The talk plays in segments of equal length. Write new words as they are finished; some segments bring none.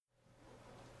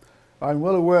I'm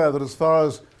well aware that as far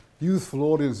as youthful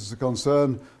audiences are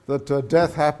concerned, that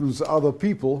death happens to other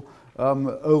people,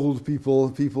 old people,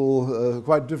 people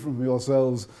quite different from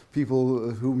yourselves,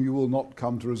 people whom you will not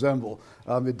come to resemble.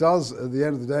 It does, at the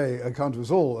end of the day, come to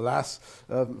us all, alas,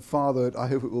 far though I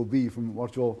hope it will be from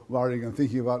what you're worrying and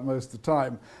thinking about most of the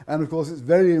time. And of course it's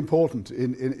very important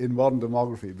in modern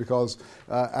demography, because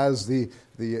as the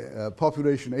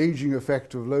population aging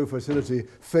effect of low fertility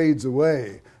fades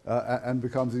away and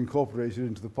becomes incorporated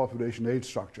into the population age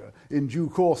structure, in due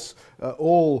course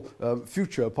all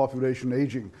future population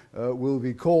aging will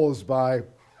be caused by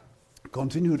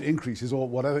continued increases, or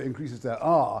whatever increases there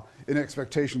are, in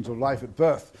expectations of life at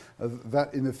birth,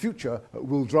 that in the future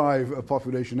will drive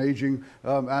population aging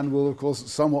and will, of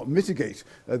course, somewhat mitigate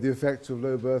the effects of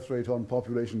low birth rate on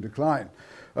population decline.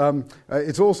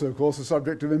 It's also, of course, a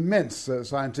subject of immense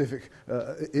scientific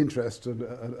interest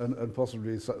and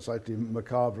possibly slightly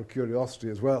macabre curiosity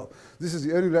as well. This is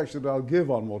the only lecture that I'll give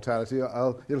on mortality.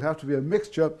 It'll have to be a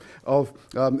mixture of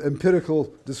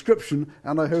empirical description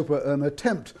and, I hope, an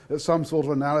attempt at some sort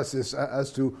of analysis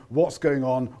as to what's going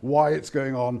on, why it's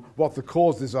going on, what the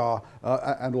causes are,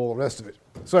 and all the rest of it.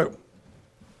 So,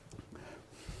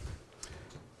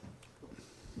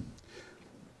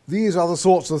 these are the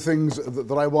sorts of things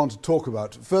that I want to talk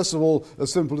about. First of all, a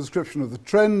simple description of the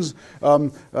trends,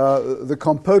 the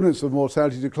components of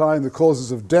mortality decline, the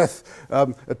causes of death,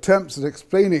 attempts at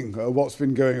explaining what's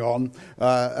been going on,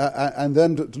 and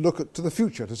then to look to the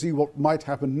future, to see what might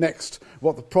happen next,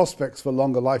 what the prospects for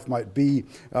longer life might be,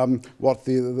 what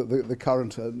the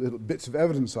current little bits of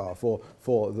evidence are for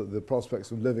the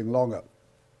prospects of living longer.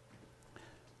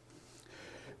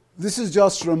 This is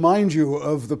just to remind you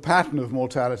of the pattern of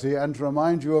mortality and to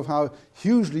remind you of how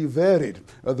hugely varied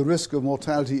the risk of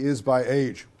mortality is by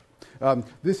age.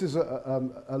 This is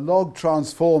a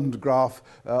log-transformed graph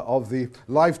of the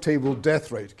life table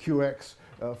death rate, QX,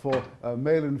 for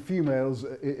male and females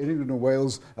in England and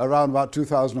Wales around about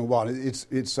 2001.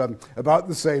 It's about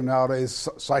the same nowadays,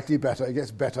 slightly better. It gets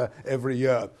better every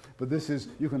year. But this is,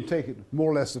 you can take it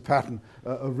more or less the pattern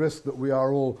of risk that we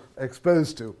are all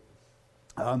exposed to.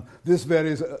 This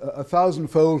varies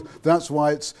 1,000-fold. That's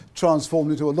why it's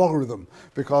transformed into a logarithm,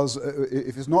 because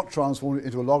if it's not transformed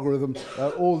into a logarithm,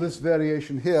 all this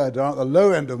variation here down at the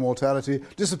low end of mortality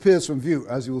disappears from view,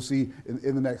 as you will see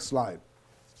in the next slide.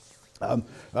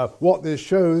 What this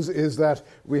shows is that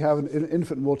we have an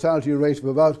infant mortality rate of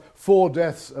about 4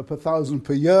 deaths per 1,000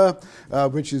 per year,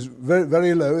 which is very,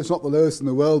 very low. It's not the lowest in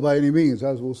the world by any means.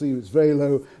 As we'll see, it's very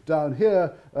low down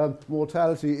here.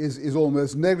 Mortality is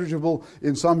almost negligible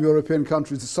in some European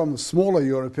countries, some smaller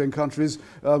European countries.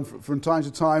 From time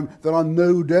to time, there are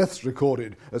no deaths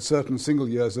recorded at certain single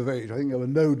years of age. I think there were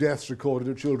no deaths recorded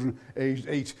of children aged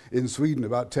 8 in Sweden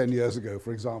about 10 years ago,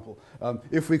 for example.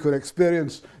 If we could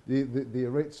experience the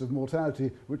rates of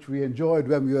mortality which we enjoyed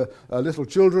when we were little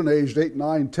children, aged 8,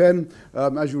 9, 10,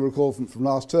 as you recall from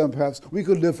last term perhaps, we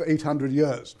could live for 800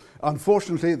 years.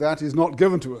 Unfortunately, that is not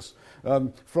given to us.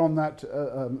 From that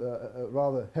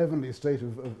rather heavenly state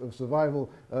of survival,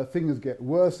 things get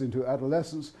worse into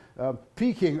adolescence,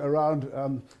 peaking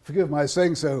around, forgive my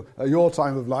saying so, your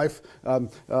time of life,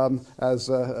 as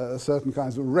certain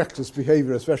kinds of reckless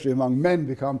behavior, especially among men,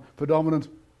 become predominant,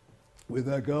 with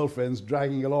their girlfriends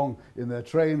dragging along in their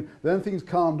train. Then things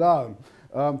calm down.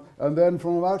 And then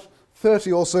from about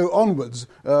 30 or so onwards,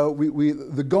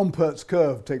 the Gompertz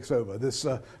curve takes over, this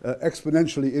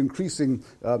exponentially increasing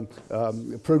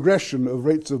progression of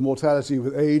rates of mortality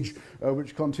with age,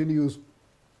 which continues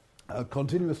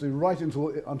continuously right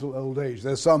until old age.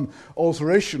 There's some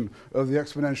alteration of the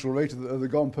exponential rate of the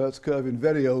Gompertz curve in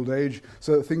very old age,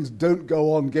 so that things don't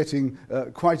go on getting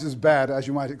quite as bad as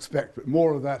you might expect, but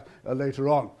more of that later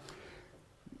on.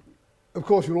 Of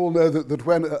course, you all know that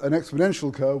when an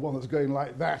exponential curve, one that's going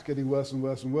like that, getting worse and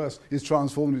worse and worse, is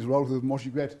transformed into a logarithm, what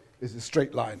you get is a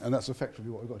straight line, and that's effectively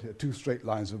what we've got here, 2 straight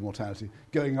lines of mortality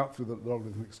going up through the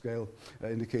logarithmic scale,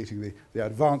 indicating the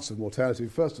advance of mortality.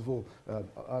 First of all,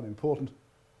 unimportant.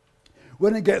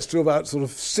 When it gets to about sort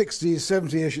of 60,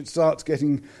 70-ish, it starts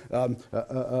getting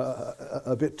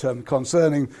a bit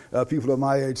concerning. People of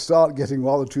my age start getting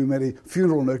rather too many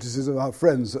funeral notices of our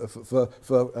friends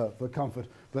for comfort.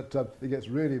 But it gets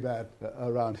really bad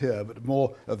around here, but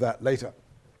more of that later.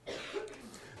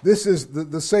 This is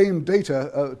the same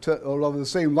data, or rather the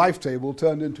same life table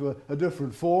turned into a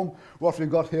different form. What we've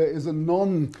got here is a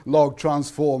non-log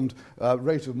transformed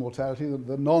rate of mortality,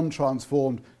 the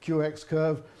non-transformed QX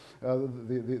curve.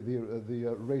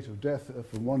 the rate of death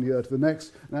from one year to the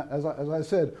next. Now, as I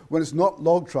said, when it's not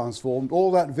log transformed,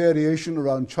 all that variation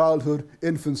around childhood,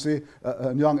 infancy,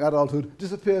 and young adulthood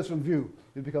disappears from view.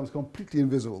 It becomes completely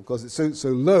invisible because it's so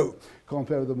low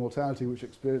compared with the mortality which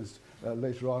experienced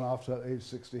later on after age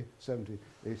 60, 70,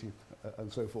 80,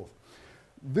 and so forth.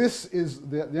 This is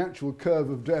the actual curve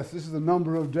of death. This is the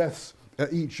number of deaths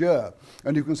each year.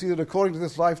 And you can see that according to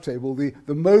this life table, the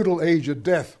modal age at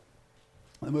death,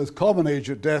 the most common age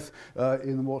at death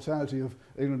in the mortality of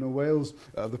England and Wales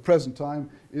at the present time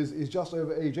is just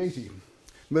over age 80.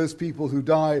 Most people who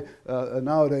die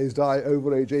nowadays die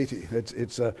over age 80.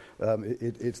 It's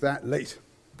that late.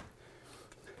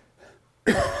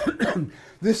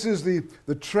 This is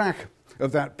the track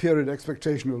of that period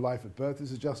expectation of life at birth.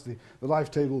 This is just the life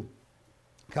table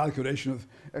calculation of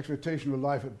expectation of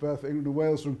life at birth for England and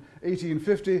Wales from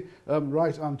 1850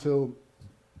 right until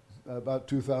about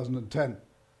 2010.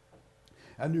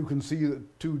 And you can see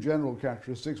that two general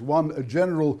characteristics. One, a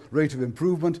general rate of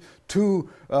improvement. Two,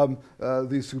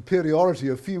 the superiority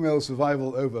of female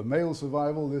survival over male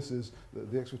survival. This is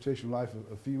the expectation of life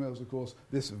of females, of course,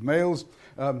 this of males.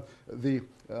 The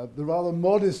rather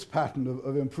modest pattern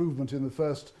of improvement in the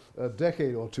first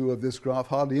decade or two of this graph,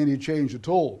 hardly any change at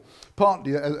all.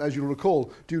 Partly, as you'll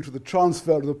recall, due to the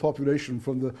transfer of the population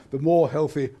from the more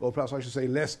healthy, or perhaps I should say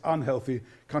less unhealthy,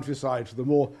 countryside to the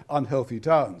more unhealthy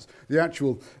towns. The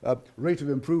actual rate of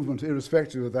improvement,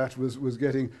 irrespective of that,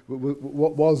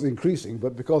 was increasing,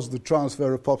 but because of the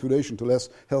transfer of population to less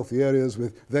healthy areas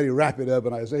with very rapid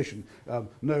urbanization,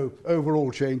 no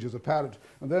overall change is apparent.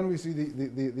 And then we see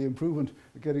the improvement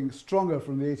getting stronger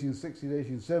from the 1860s,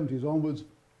 1870s onwards.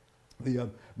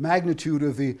 The magnitude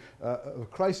of the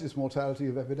crisis mortality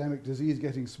of epidemic disease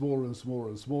getting smaller and smaller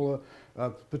and smaller.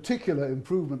 Particular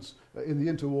improvements in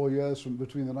the interwar years from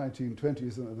between the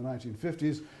 1920s and the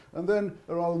 1950s, and then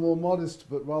a rather more modest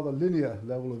but rather linear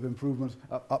level of improvement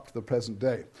up to the present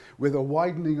day, with a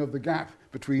widening of the gap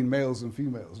between males and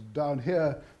females. Down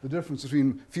here, the difference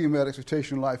between female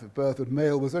expectation of life at birth and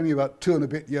male was only about 2 and a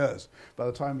bit years. By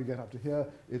the time we get up to here,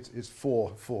 it's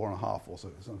 4 and a half or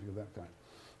so, something of that kind,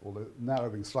 although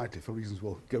narrowing slightly for reasons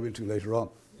we'll go into later on.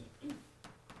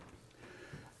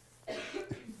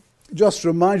 Just to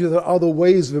remind you, there are other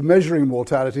ways of measuring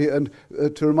mortality, and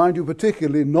to remind you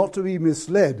particularly not to be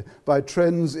misled by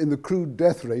trends in the crude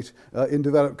death rate in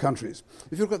developed countries.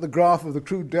 If you look at the graph of the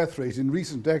crude death rate in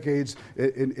recent decades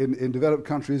in developed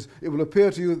countries, it will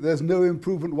appear to you that there's no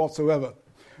improvement whatsoever.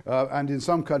 And in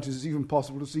some countries, it's even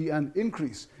possible to see an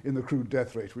increase in the crude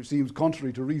death rate, which seems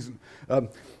contrary to reason.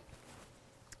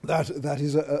 That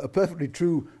is a perfectly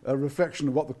true reflection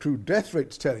of what the crude death rate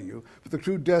is telling you, but the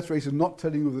crude death rate is not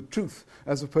telling you the truth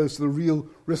as opposed to the real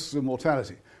risks of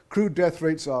mortality. Crude death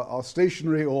rates are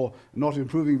stationary or not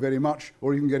improving very much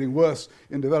or even getting worse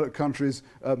in developed countries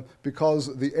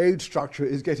because the age structure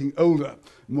is getting older.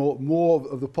 More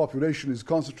of the population is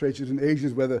concentrated in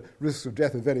ages where the risks of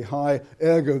death are very high.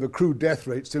 Ergo, the crude death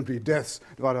rate, simply deaths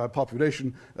divided by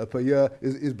population per year,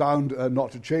 is bound not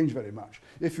to change very much.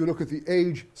 If you look at the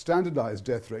age standardized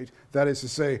death rate, that is to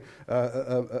say,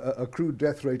 a crude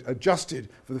death rate adjusted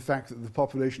for the fact that the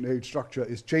population age structure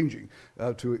is changing,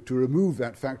 to remove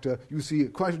that factor, you see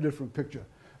quite a different picture.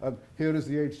 Here is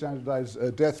the age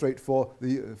standardized death rate for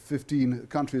the 15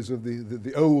 countries of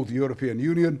the old European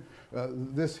Union.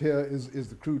 This here is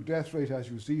the crude death rate, as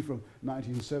you see, from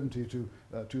 1970 to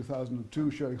 2002,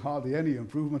 showing hardly any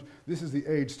improvement. This is the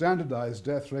age standardized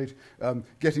death rate,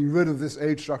 getting rid of this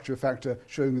age structure factor,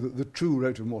 showing the true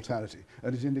rate of mortality.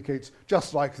 And it indicates,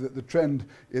 just like the trend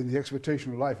in the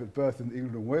expectation of life at birth in the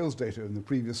England and Wales data in the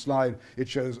previous slide, it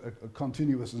shows a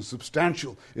continuous and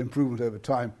substantial improvement over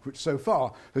time, which so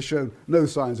far has shown no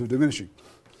signs of diminishing.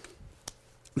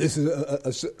 This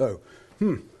is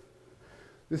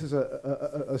This is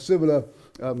a similar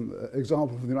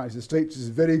example from the United States. It's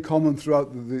very common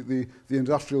throughout the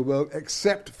industrial world,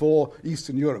 except for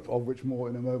Eastern Europe, of which more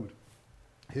in a moment.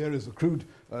 Here is the crude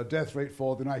death rate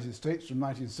for the United States from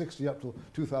 1960 up till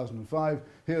 2005.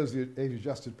 Here's the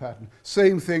age-adjusted pattern.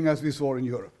 Same thing as we saw in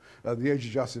Europe. The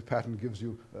age-adjusted pattern gives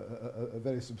you a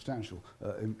very substantial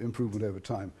improvement over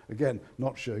time. Again,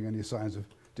 not showing any signs of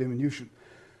diminution.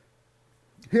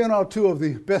 Here are two of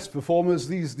the best performers.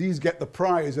 These get the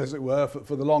prize, as it were,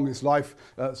 for the longest life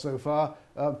so far.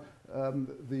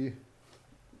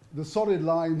 The solid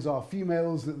lines are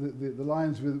females. The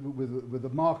lines with the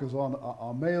markers on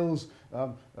are males.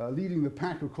 Leading the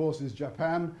pack, of course, is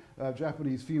Japan.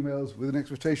 Japanese females with an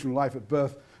expectation of life at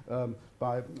birth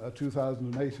by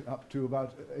 2008 up to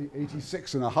about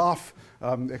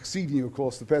 86.5, exceeding, of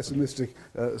course, the pessimistic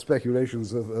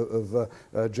speculations of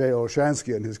J.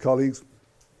 Olshansky and his colleagues.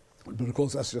 But of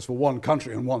course, that's just for one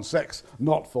country and one sex,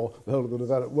 not for the whole of the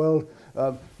developed world,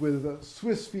 with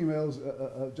Swiss females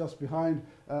just behind.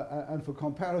 And for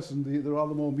comparison, the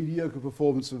rather more mediocre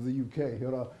performance of the UK.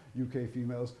 Here are UK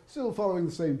females still following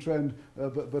the same trend,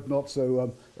 but not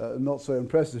so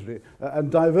impressively,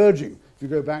 and diverging. If you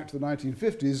go back to the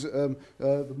 1950s,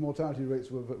 the mortality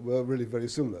rates were really very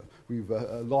similar. We've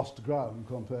lost ground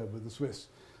compared with the Swiss.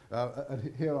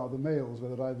 And here are the males, where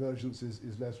the divergence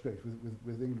is less great,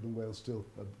 with England and Wales still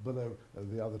below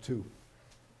the other two.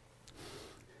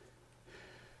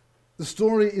 The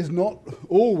story is not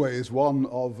always one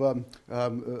of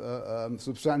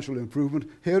substantial improvement.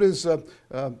 Here is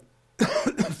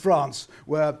France,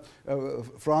 where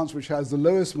France, which has the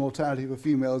lowest mortality for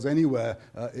females anywhere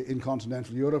in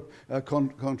continental Europe,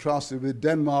 contrasted with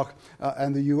Denmark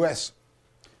and the US.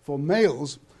 For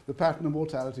males, the pattern of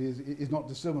mortality is not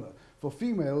dissimilar. For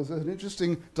females, there's an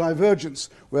interesting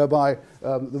divergence whereby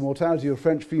the mortality of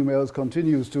French females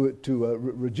continues to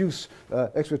reduce.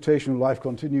 Expectation of life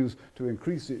continues to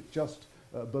increase. It just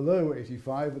below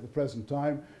 85 at the present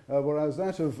time, whereas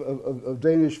that of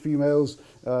Danish females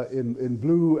in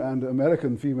blue and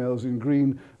American females in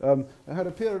green had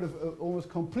a period of almost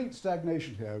complete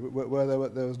stagnation here, where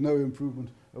there was no improvement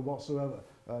whatsoever.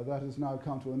 That has now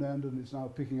come to an end, and it's now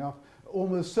picking up.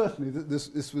 Almost certainly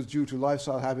this was due to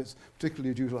lifestyle habits,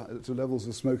 particularly due to levels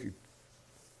of smoking.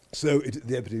 So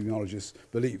the epidemiologists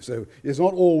believe. So it's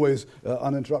not always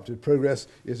uninterrupted progress.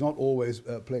 It's not always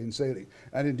plain sailing.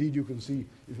 And indeed, you can see,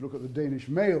 if you look at the Danish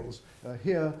males,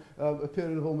 here, a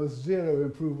period of almost zero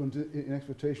improvement in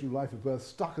expectation of life at birth,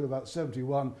 stuck at about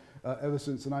 71 ever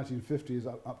since the 1950s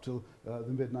up till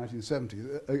the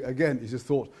mid-1970s. Again, it is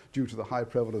thought due to the high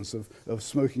prevalence of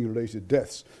smoking-related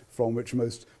deaths, from which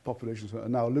most populations are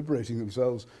now liberating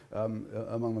themselves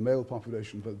among the male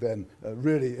population, but then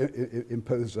really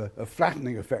imposed a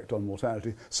flattening effect on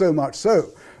mortality, so much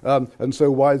so, and so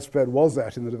widespread was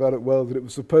that in the developed world that it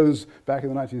was supposed back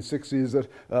in the 1960s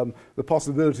that the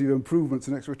possibility of improvements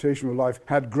in expectation of life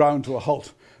had ground to a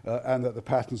halt, and that the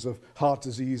patterns of heart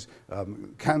disease,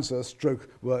 cancer, stroke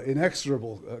were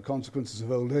inexorable consequences of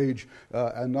old age,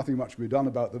 and nothing much could be done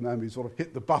about them, and we sort of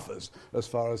hit the buffers as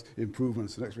far as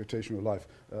improvements in expectation of life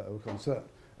were concerned.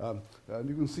 And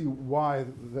you can see why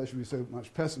there should be so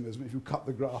much pessimism if you cut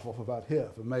the graph off about here,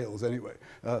 for males anyway.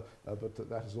 But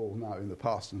that is all now in the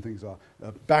past, and things are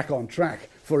back on track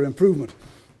for improvement.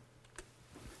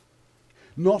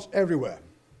 Not everywhere.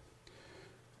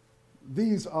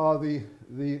 These are the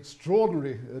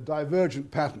extraordinary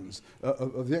divergent patterns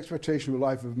of the expectation of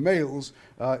life of males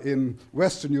in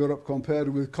Western Europe compared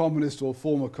with communist or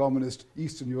former communist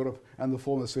Eastern Europe and the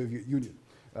former Soviet Union.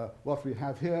 What we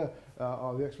have here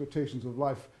are the expectations of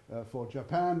life for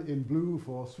Japan in blue,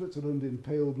 for Switzerland in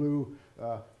pale blue,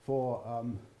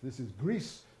 this is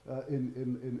Greece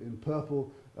in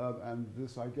purple, and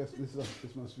this, I guess,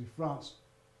 this must be France,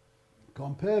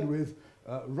 compared with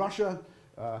Russia,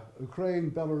 Ukraine,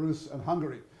 Belarus, and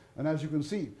Hungary. And as you can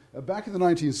see, back in the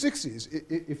 1960s,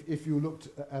 if you looked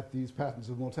at these patterns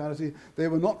of mortality, they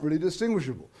were not really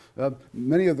distinguishable.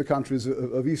 Many of the countries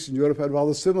of Eastern Europe had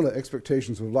rather similar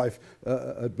expectations of life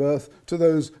at birth to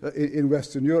those in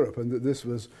Western Europe, and this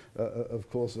was, of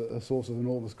course, a source of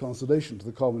enormous consolation to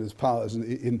the communist powers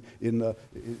in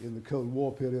the Cold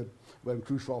War period, when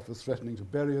Khrushchev was threatening to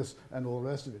bury us and all the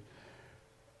rest of it.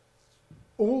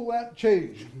 All that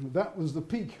changed. That was the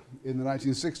peak in the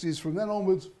 1960s. From then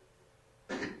onwards,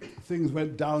 things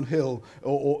went downhill,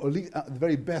 or at least at the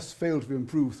very best failed to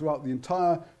improve throughout the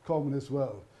entire communist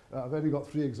world. I've only got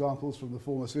 3 examples from the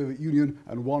former Soviet Union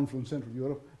and 1 from Central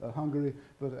Europe, Hungary,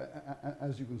 but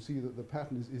as you can see, the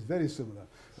pattern is very similar.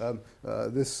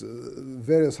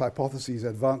 Various hypotheses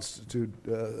advanced to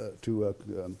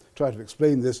try to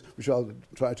explain this, which I'll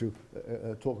try to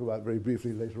talk about very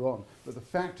briefly later on. But the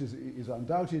fact is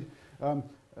undoubted.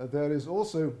 There is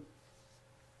also,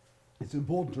 it's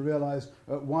important to realize,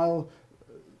 while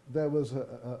there was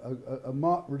a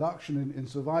marked reduction in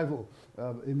survival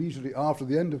immediately after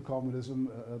the end of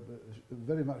communism,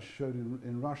 very much shown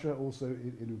in Russia, also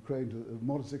in Ukraine, to a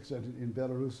modest extent in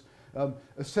Belarus.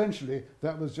 Essentially,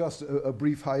 that was just a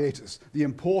brief hiatus. The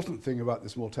important thing about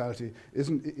this mortality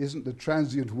isn't the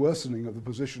transient worsening of the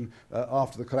position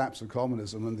after the collapse of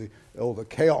communism and the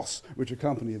chaos which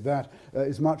accompanied that.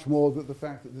 Is much more that the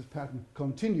fact that this pattern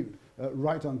continued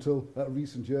right until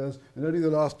recent years, and only the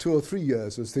last 2 or 3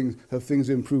 years, as things things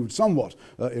improved somewhat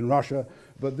in Russia.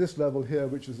 But this level here,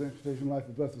 which is the expectation life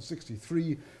at birth of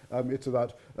 63, it's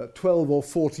about 12 or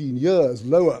 14 years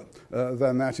lower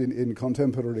than that in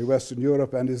contemporary Western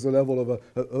Europe, and is the level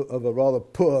of a rather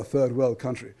poor third world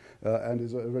country, and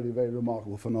is a really very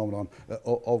remarkable phenomenon,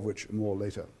 of which more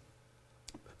later.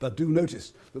 But do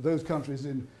notice that those countries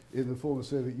in the former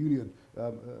Soviet Union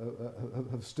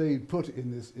have stayed put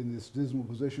in this dismal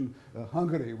position.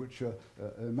 Hungary, which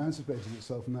emancipated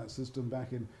itself from that system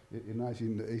back in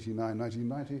 1989,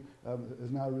 1990,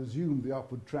 has now resumed the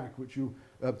upward track which you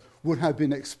would have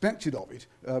been expected of it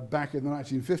back in the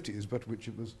 1950s, but which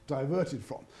it was diverted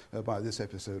from by this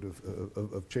episode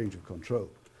of change of control.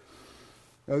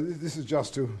 This is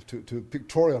just to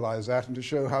pictorialize that and to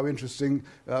show how interesting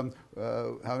one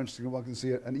can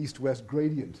see an east-west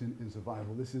gradient in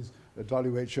survival. This is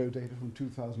WHO data from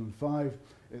 2005,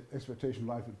 expectation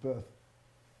life at birth,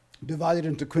 divided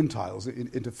into quintiles,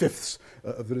 into fifths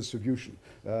of the distribution.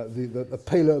 The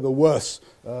paler, the worse.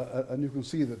 And you can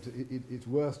see that it's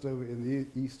worst over in the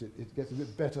east. It gets a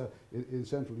bit better in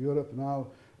Central Europe now.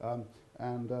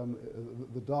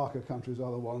 The darker countries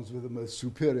are the ones with the most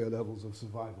superior levels of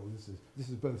survival. This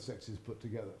is both sexes put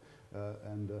together.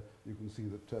 You can see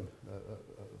that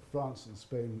France and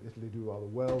Spain, Italy do rather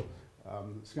well.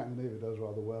 Scandinavia does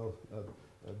rather well.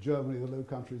 Germany, the Low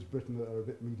Countries, Britain are a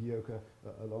bit mediocre,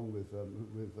 along with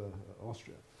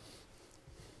Austria.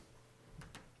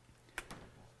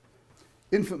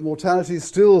 Infant mortality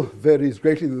still varies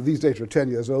greatly. These data are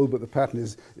 10 years old, but the pattern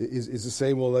is the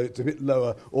same, although it's a bit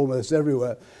lower almost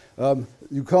everywhere.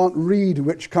 You can't read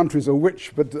which countries are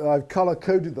which, but I've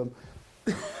color-coded them.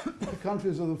 The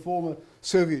countries of the former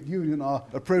Soviet Union are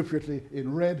appropriately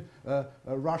in red: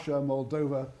 Russia,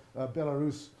 Moldova,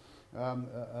 Belarus,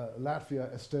 Latvia,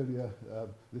 Estonia,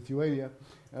 Lithuania.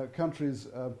 Countries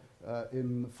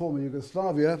in former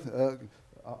Yugoslavia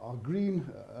are green.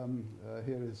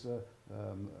 Here is...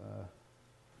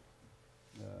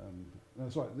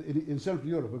 in Central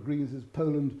Europe, green is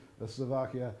Poland,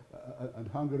 Slovakia, and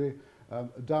Hungary.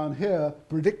 Down here,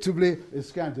 predictably, is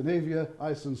Scandinavia,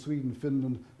 Iceland, Sweden,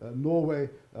 Finland, Norway,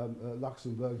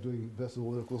 Luxembourg doing best of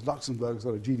all. Of course, Luxembourg's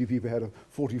got a GDP per head of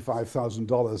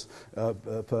 $45,000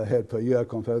 per head per year,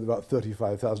 compared with about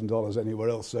 $35,000 anywhere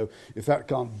else. So if that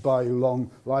can't buy you long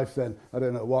life, then I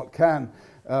don't know what can.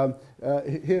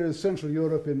 Here is Central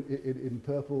Europe in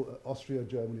purple, Austria,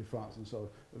 Germany, France, and so on.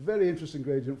 A very interesting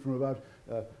gradient from about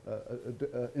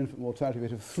infant mortality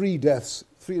rate of 3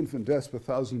 infant deaths per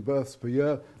 1,000 births per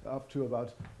year, up to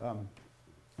about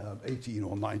 18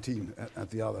 or 19 at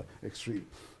the other extreme.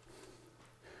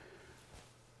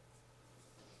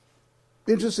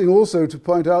 Interesting also to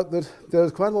point out that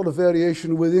there's quite a lot of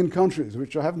variation within countries,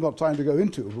 which I haven't got time to go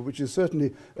into, but which is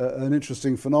certainly an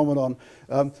interesting phenomenon.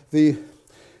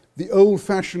 The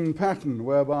old-fashioned pattern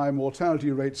whereby mortality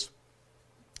rates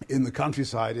in the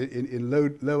countryside, in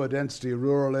lower density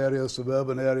rural areas,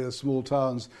 suburban areas, small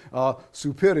towns, are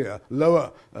superior,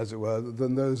 lower, as it were,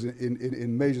 than those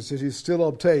in major cities, still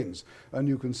obtains. And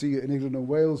you can see in England and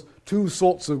Wales 2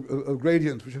 sorts of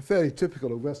gradients, which are fairly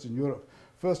typical of Western Europe.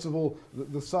 First of all,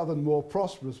 the southern, more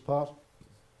prosperous part,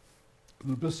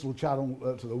 the Bristol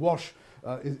Channel to the Wash,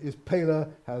 is paler,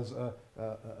 has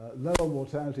lower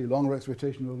mortality, longer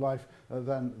expectation of life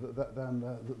than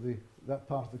that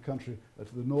part of the country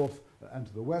to the north and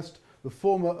to the west. The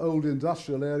former old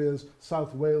industrial areas,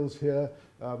 South Wales here,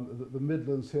 the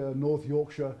Midlands here, North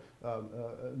Yorkshire,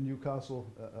 Newcastle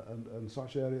and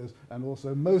such areas, and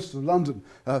also most of London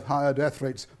have higher death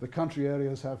rates. The country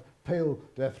areas have pale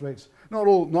death rates. Not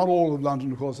all of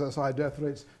London, of course, has high death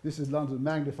rates. This is London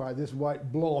magnified. This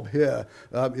white blob here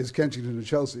is Kensington and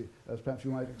Chelsea, as perhaps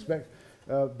you might expect.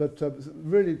 But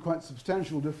really quite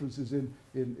substantial differences in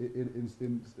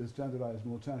standardized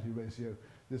mortality ratio.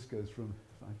 This goes from,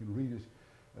 if I can read it,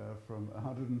 from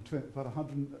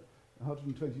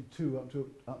 122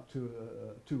 up to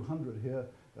 200 here,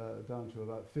 down to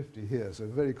about 50 here. So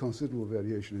very considerable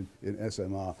variation in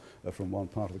SMR from one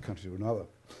part of the country to another.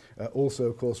 Also,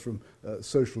 of course, from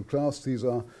social class. These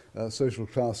are social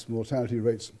class mortality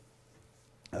rates.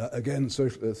 Again,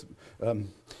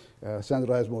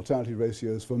 standardized mortality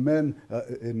ratios for men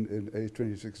in age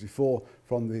 2064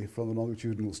 from the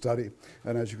longitudinal study.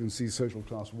 And as you can see, social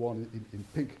class 1 in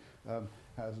pink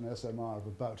has an SMR of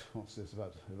about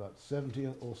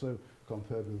 70 or so,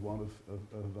 compared with one of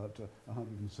about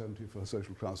 170 for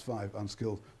social class 5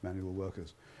 unskilled manual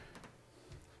workers.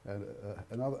 And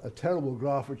a terrible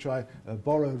graph which I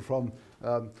borrowed from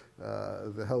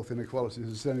the Health Inequalities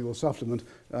and Decennial Supplement.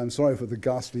 I'm sorry for the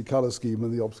ghastly colour scheme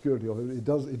and the obscurity of it.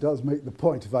 It does make the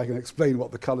point, if I can explain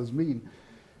what the colours mean.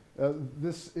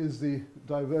 This is the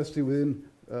diversity within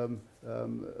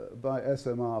by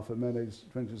SMR for men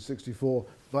aged 20 to 64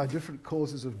 by different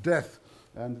causes of death.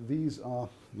 And these are,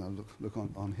 now look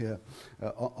on here,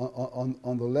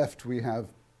 on the left we have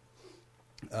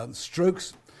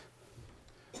strokes.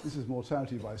 This is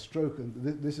mortality by stroke, and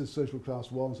this is social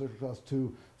class 1, social class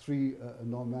 2, 3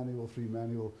 non-manual, 3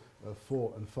 manual,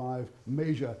 4 and 5.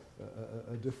 Major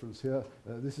difference here.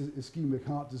 This is ischemic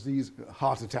heart disease,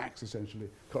 heart attacks essentially,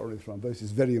 coronary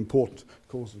thrombosis, very important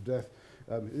cause of death.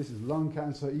 This is lung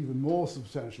cancer, even more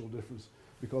substantial difference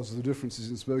because of the differences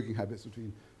in smoking habits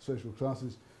between social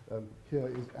classes. Here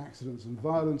is accidents and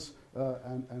violence,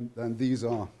 and these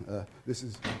are, this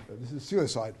is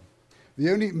suicide. The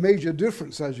only major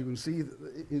difference, as you can see,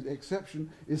 exception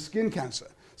is skin cancer.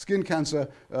 Skin cancer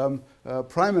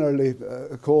primarily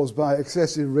caused by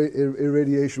excessive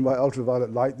irradiation by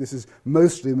ultraviolet light. This is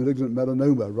mostly malignant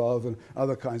melanoma rather than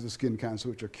other kinds of skin cancer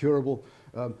which are curable.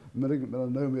 Malignant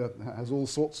melanoma has all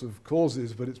sorts of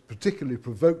causes, but it's particularly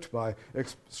provoked by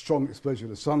strong exposure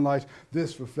to sunlight.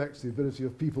 This reflects the ability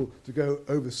of people to go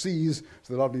overseas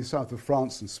to the lovely south of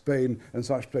France and Spain and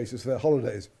such places for their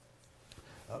holidays.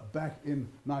 Back in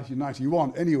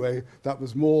 1991, anyway, that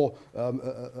was more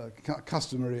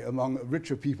customary among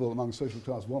richer people, among social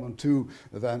class 1 and 2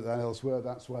 than elsewhere.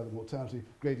 That's why the mortality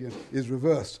gradient is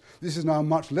reversed. This is now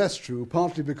much less true,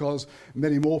 partly because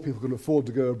many more people can afford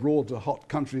to go abroad to hot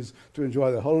countries to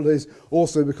enjoy their holidays,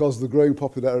 also because of the growing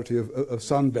popularity of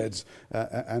sunbeds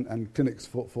and clinics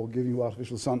for giving you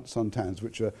artificial suntans,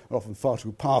 which are often far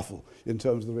too powerful in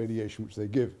terms of the radiation which they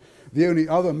give. The only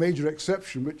other major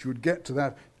exception which would get to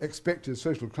that expected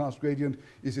social class gradient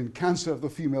is in cancer of the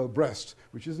female breast,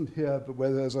 which isn't here, but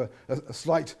where there's a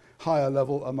slight higher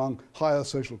level among higher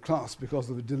social class because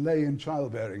of a delay in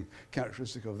childbearing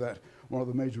characteristic of that. One of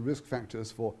the major risk factors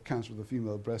for cancer of the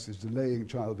female breast is delaying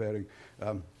childbearing.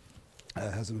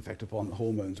 Has an effect upon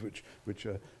hormones which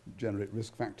generate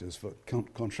risk factors for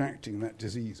contracting that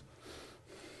disease.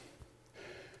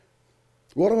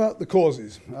 What about the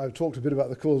causes? I've talked a bit about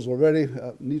the causes already.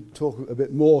 Need to talk a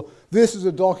bit more. This is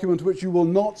a document which you will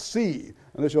not see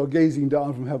unless you're gazing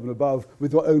down from heaven above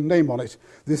with your own name on it.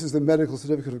 This is the medical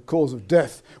certificate of cause of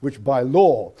death, which by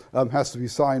law has to be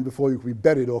signed before you can be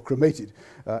buried or cremated.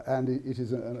 And it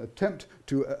is an attempt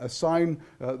to assign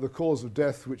the cause of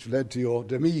death which led to your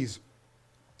demise,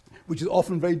 which is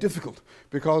often very difficult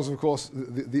because, of course,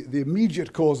 the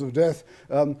immediate cause of death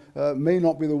may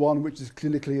not be the one which is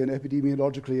clinically and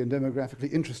epidemiologically and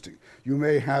demographically interesting. You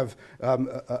may have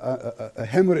a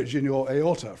hemorrhage in your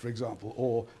aorta, for example,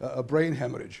 or a brain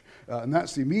hemorrhage, and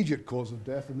that's the immediate cause of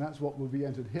death, and that's what will be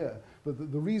entered here.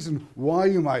 But the reason why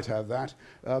you might have that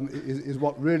is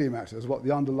what really matters, what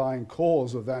the underlying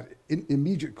cause of that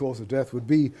immediate cause of death would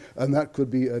be, and that could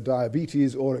be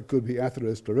diabetes, or it could be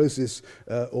atherosclerosis,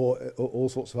 or all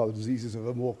sorts of other diseases of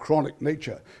a more chronic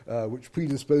nature, which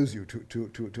predispose you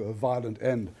to a violent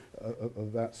end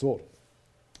of that sort.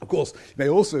 Of course, it may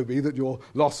also be that your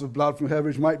loss of blood from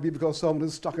hemorrhage might be because someone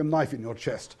has stuck a knife in your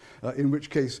chest, in which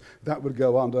case that would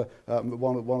go under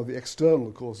one of the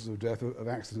external causes of death of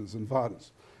accidents and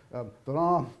violence.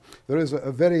 There is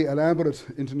a very elaborate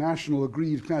international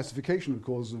agreed classification of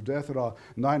causes of death. There are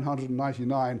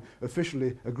 999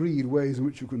 officially agreed ways in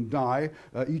which you can die,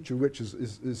 each of which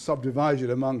is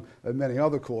subdivided among many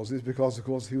other causes because, of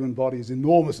course, the human body is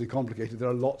enormously complicated. There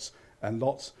are lots and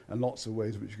lots and lots of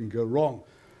ways in which you can go wrong.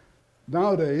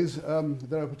 Nowadays,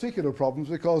 there are particular problems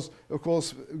because, of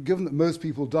course, given that most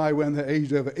people die when they're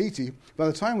aged over 80, by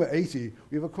the time we're 80,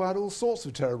 we've acquired all sorts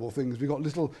of terrible things. We've got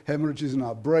little hemorrhages in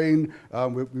our brain.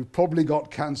 We've probably got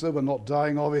cancer, but not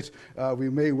dying of it. We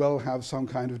may well have some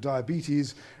kind of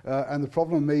diabetes. And the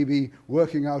problem may be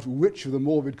working out which of the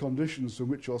morbid conditions from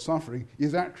which you're suffering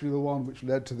is actually the one which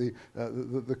led to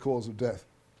the cause of death.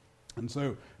 And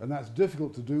that's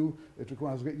difficult to do. It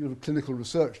requires a great deal of clinical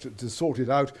research to sort it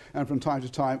out, and from time to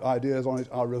time ideas on it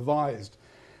are revised.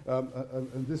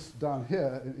 And this down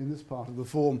here, in this part of the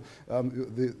form,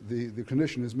 the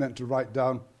clinician is meant to write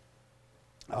down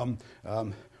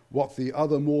what the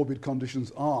other morbid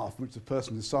conditions are from which the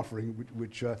person is suffering,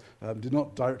 which did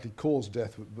not directly cause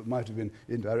death, but might have been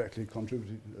indirectly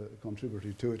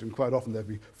contributory to it. And quite often there'd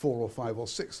be 4 or 5 or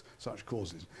 6 such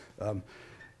causes.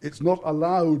 It's not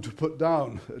allowed to put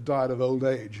down died of old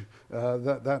age.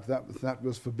 That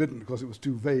was forbidden because it was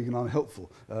too vague and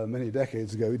unhelpful many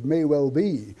decades ago. It may well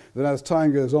be that as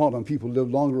time goes on and people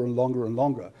live longer and longer and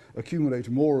longer, accumulate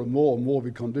more and more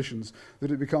morbid conditions,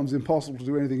 that it becomes impossible to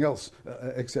do anything else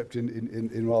except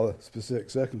in rather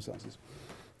specific circumstances.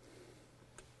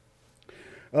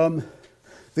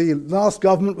 The last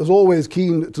government was always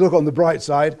keen to look on the bright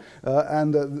side,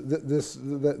 and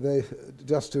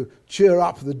just to cheer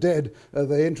up the dead,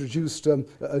 they introduced a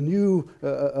new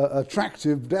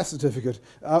attractive death certificate.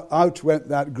 Out went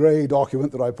that grey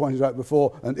document that I pointed out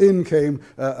before, and in came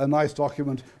a nice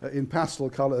document in pastel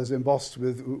colours embossed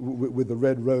with the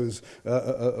red rose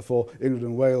for England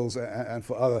and Wales and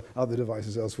for other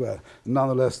devices elsewhere.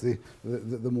 Nonetheless, the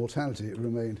mortality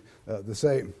remained the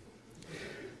same.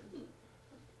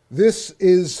 This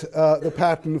is the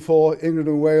pattern for England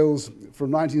and Wales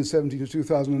from 1970 to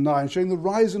 2009, showing the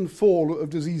rise and fall of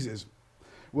diseases.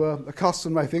 We're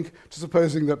accustomed, I think, to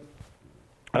supposing that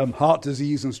heart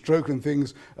disease and stroke and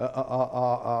things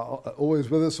are always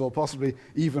with us, or possibly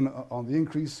even on the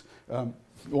increase.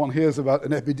 One hears about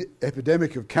an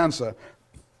epidemic of cancer.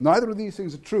 Neither of these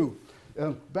things are true.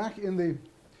 Back in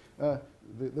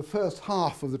the first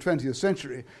half of the 20th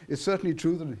century, it's certainly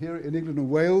true that here in England and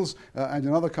Wales and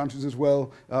in other countries as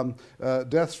well,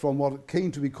 deaths from what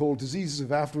came to be called diseases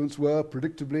of affluence were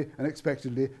predictably and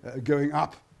expectedly going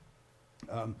up.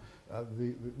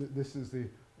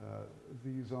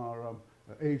 These are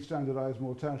age-standardized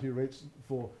mortality rates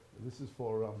for. This is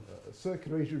for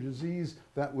circulatory disease.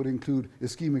 That would include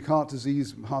ischemic heart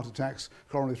disease, heart attacks,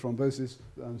 coronary thrombosis,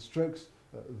 and strokes.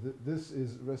 This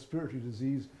is respiratory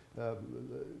disease,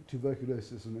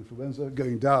 tuberculosis and influenza,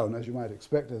 going down, as you might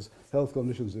expect, as health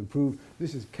conditions improve.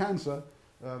 This is cancer,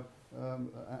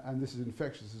 and this is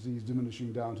infectious disease,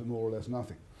 diminishing down to more or less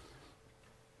nothing.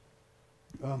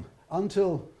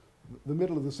 Until the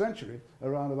middle of the century,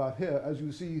 around about here, as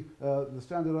you see, the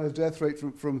standardized death rate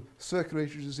from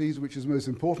circulatory disease, which is the most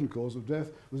important cause of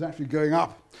death, was actually going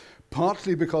up,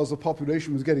 partly because the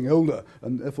population was getting older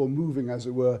and therefore moving, as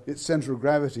it were, its centre of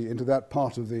gravity into that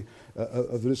part of the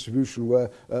distribution where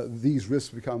these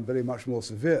risks become very much more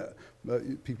severe.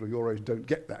 People of your age don't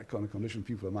get that kind of condition.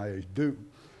 People of my age do.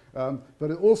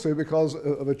 But also because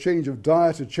of a change of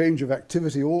diet, a change of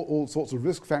activity, all sorts of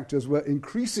risk factors were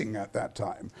increasing at that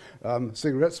time.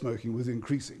 Cigarette smoking was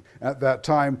increasing. At that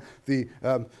time, the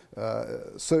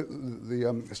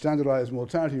standardized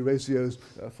mortality ratios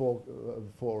for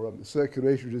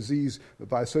circulatory disease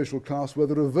by social class were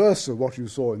the reverse of what you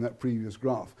saw in that previous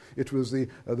graph. It was the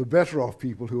better off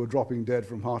people who were dropping dead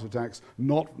from heart attacks,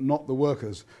 not the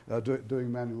workers doing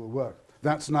manual work.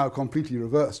 That's now completely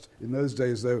reversed. In those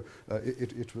days, though,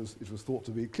 it was thought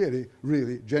to be clearly,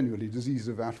 really, genuinely diseases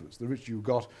of affluence. The richer you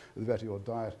got, the better your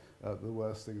diet, the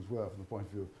worse things were from the point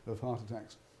of view of heart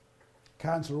attacks.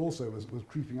 Cancer also was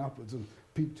creeping upwards and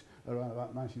peaked around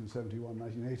about 1971,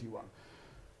 1981.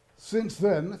 Since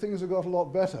then, things have got a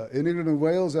lot better. In England and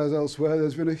Wales, as elsewhere,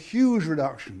 there's been a huge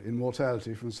reduction in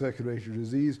mortality from circulatory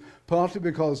disease, partly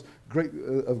because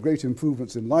of great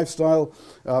improvements in lifestyle,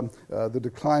 the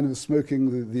decline of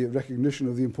smoking, the recognition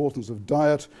of the importance of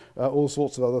diet, all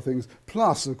sorts of other things.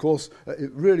 Plus, of course,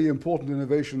 really important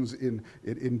innovations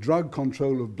in drug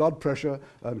control of blood pressure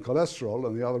and cholesterol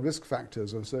and the other risk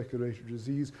factors of circulatory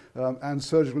disease, and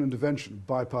surgical intervention,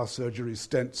 bypass surgery,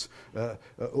 stents,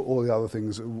 all the other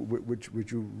things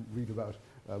which you read about,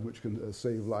 which can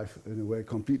save life in a way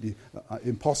completely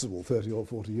impossible 30 or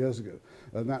 40 years ago.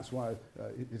 And that's why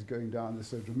it is going down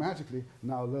so dramatically,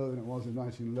 now lower than it was in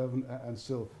 1911 and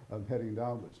still heading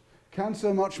downwards.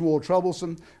 Cancer, much more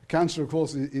troublesome. Cancer, of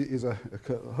course, is a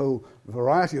whole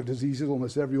variety of diseases.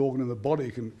 Almost every organ in the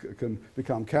body can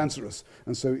become cancerous.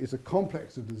 And so it's a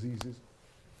complex of diseases,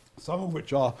 some of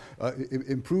which are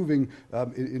improving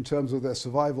in terms of their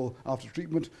survival after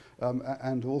treatment,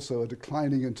 and also are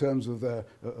declining in terms of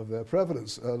their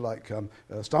prevalence, like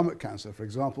stomach cancer, for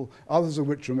example, others of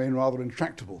which remain rather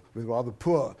intractable, with rather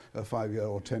poor 5-year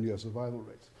or 10-year survival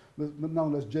rates, but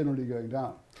nonetheless generally going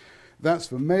down. That's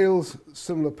for males,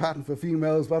 similar pattern for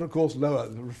females, but of course lower,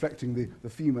 reflecting the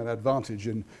female advantage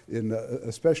in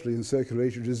especially in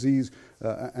circulatory disease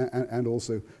and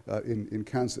also in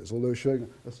cancers, although showing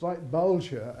a slight bulge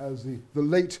here as the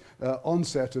late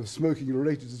onset of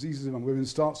smoking-related diseases among women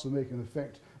starts to make an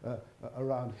effect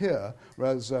around here,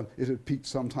 whereas it had peaked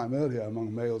some time earlier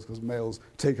among males, because males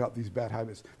take up these bad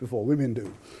habits before women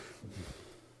do.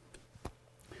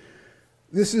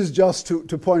 This is just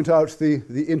to point out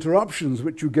the interruptions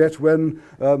which you get when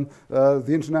the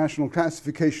international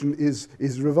classification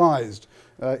is revised.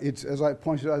 As I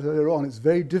pointed out earlier on, it's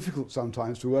very difficult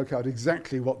sometimes to work out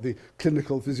exactly what the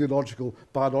clinical, physiological,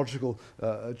 biological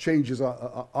changes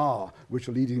are which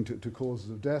are leading to causes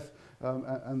of death.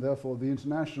 And therefore the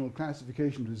International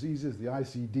Classification of Diseases, the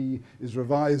ICD, is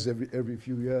revised every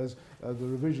few years. The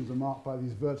revisions are marked by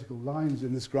these vertical lines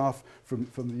in this graph from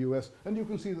the US. And you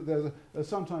can see that there's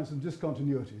sometimes some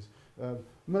discontinuities.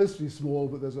 mostly small,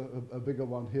 but there's a bigger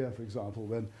one here, for example,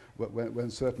 when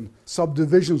certain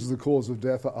subdivisions of the cause of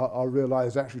death are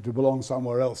realized actually to belong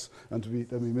somewhere else and to be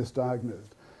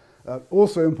misdiagnosed.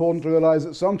 Also important to realize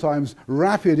that sometimes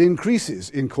rapid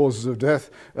increases in causes of death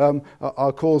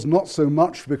are caused not so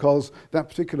much because that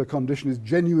particular condition is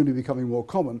genuinely becoming more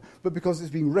common, but because it's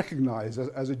being recognized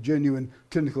as a genuine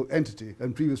clinical entity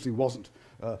and previously wasn't.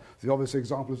 The obvious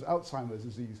example is Alzheimer's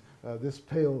disease. This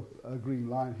pale green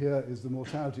line here is the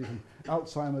mortality from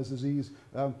Alzheimer's disease,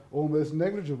 almost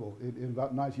negligible in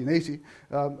about 1980,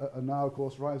 and now, of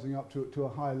course, rising up to a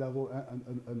high level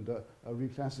and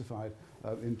reclassified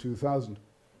in 2000.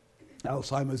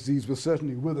 Alzheimer's disease was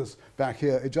certainly with us back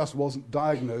here. It just wasn't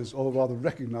diagnosed, or rather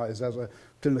recognized as a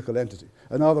clinical entity.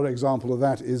 Another example of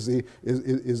that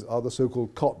are the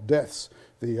so-called cot deaths,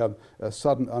 the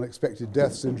sudden unexpected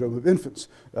death syndrome of infants,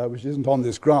 which isn't on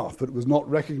this graph, but was not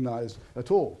recognized at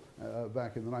all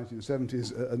back in the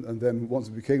 1970s, and then once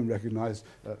it became recognized,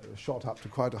 shot up to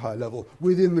quite a high level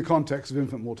within the context of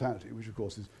infant mortality, which of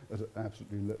course is at an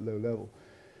absolutely low level.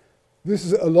 This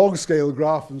is a log-scale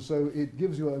graph, and so it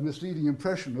gives you a misleading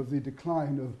impression of the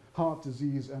decline of heart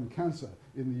disease and cancer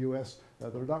in the US. The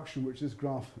reduction which this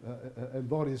graph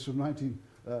embodies from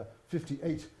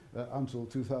 1958 until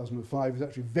 2005 is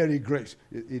actually very great.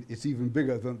 It's even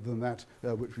bigger than that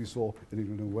which we saw in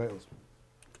England and Wales.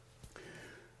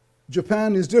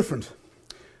 Japan is different.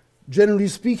 Generally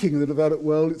speaking, in the developed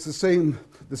world, it's the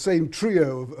same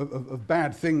trio of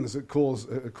bad things that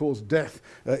cause death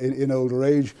in older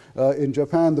age. In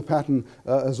Japan, the pattern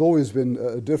has always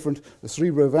been different. The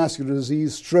cerebrovascular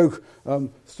disease, stroke,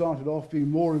 started off being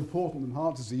more important than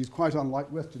heart disease, quite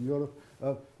unlike Western Europe.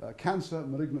 Cancer,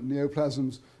 malignant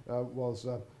neoplasms,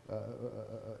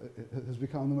 has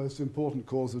become the most important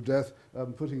cause of death,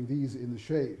 putting these in the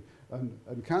shade.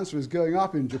 And cancer is going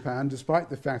up in Japan, despite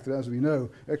the fact that, as we know,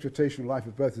 expectation of life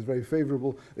at birth is very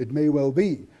favorable. It may well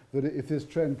be that if this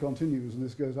trend continues and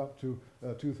this goes up to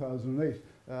 2008,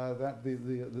 that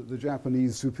the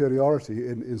Japanese superiority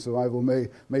in survival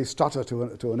may stutter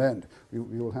to an end.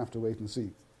 We will have to wait and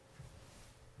see.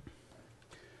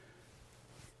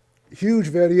 Huge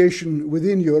variation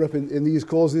within Europe in these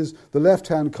causes. The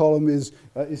left-hand column is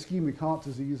ischemic heart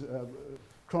disease,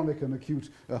 chronic and acute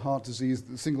heart disease,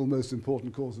 the single most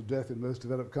important cause of death in most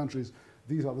developed countries.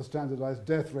 These are the standardized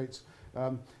death rates.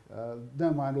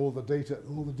 Never mind all the data,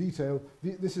 all the detail.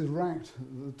 This is ranked,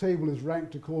 the table is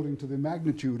ranked according to the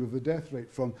magnitude of the death rate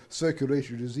from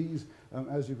circulatory disease.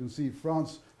 As you can see,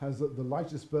 France has the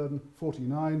lightest burden,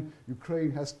 49.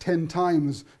 Ukraine has 10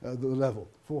 times the level,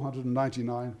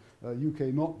 499.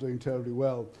 UK not doing terribly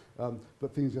well,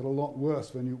 but things get a lot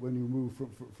worse when you move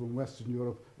from Western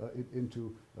Europe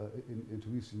into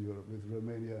Eastern Europe, with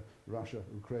Romania, Russia,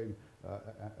 Ukraine,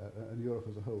 and Europe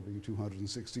as a whole being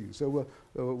 216. So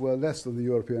we're less than the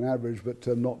European average, but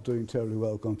not doing terribly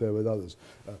well compared with others.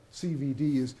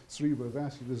 CVD is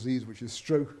cerebrovascular disease, which is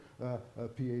stroke.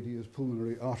 PAD is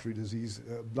pulmonary artery disease,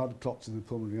 blood clots in the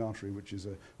pulmonary artery, which is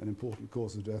an important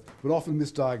cause of death, but often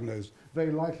misdiagnosed.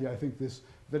 Very likely, I think this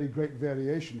very great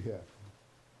variation here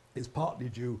is partly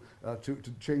due to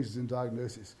changes in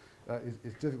diagnosis.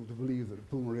 It's difficult to believe that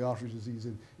pulmonary artery disease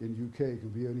in UK can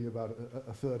be only about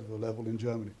a third of the level in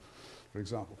Germany, for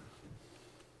example.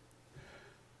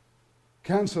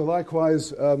 Cancer,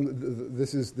 likewise,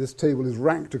 this table is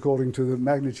ranked according to the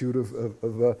magnitude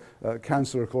of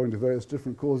cancer according to various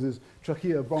different causes.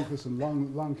 Trachea, bronchus, and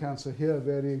lung cancer here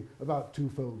varying about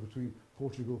twofold between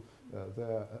Portugal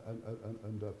there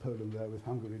and Poland there, with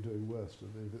Hungary doing worst.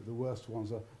 The worst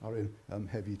ones are in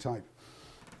heavy type.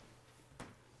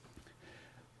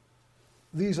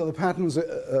 These are the patterns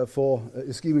for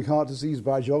ischemic heart disease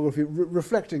by geography,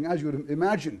 reflecting, as you would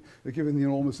imagine, that given the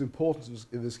enormous importance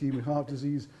of ischemic heart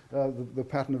disease, the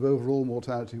pattern of overall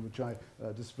mortality, which I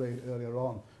displayed earlier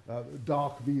on.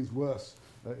 Dark means worse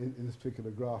in this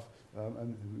particular graph,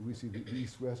 and we see the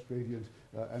east-west gradient,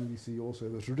 and we see also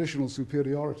the traditional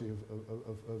superiority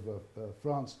of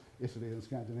France, Italy, and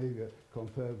Scandinavia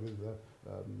compared with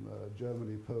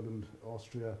Germany, Poland,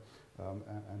 Austria,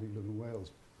 and England and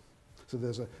Wales. So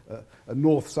there's a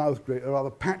north-south gradient, a rather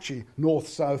patchy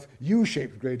north-south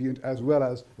U-shaped gradient, as well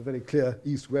as a very clear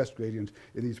east-west gradient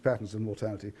in these patterns of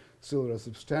mortality. Still, there are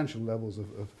substantial levels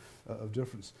of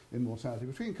difference in mortality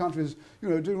between countries,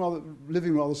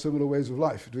 living rather similar ways of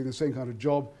life, doing the same kind of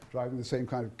job, driving the same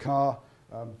kind of car,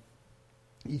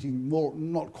 eating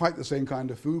not quite the same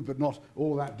kind of food, but not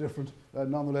all that different.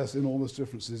 Nonetheless, enormous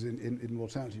differences in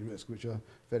mortality risk, which are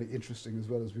very interesting as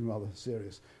well as being rather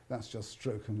serious. That's just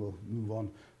stroke, and we'll move on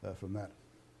from that.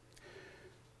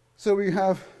 So we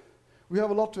have a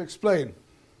lot to explain.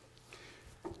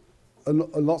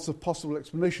 lots of possible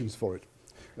explanations for it.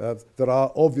 There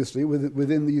are obviously,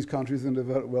 within these countries in the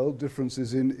developed world,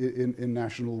 differences in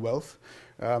national wealth,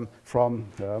 from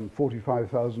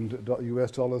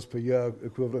 $45,000 per year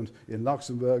equivalent in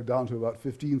Luxembourg down to about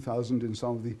 15,000 in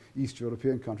some of the East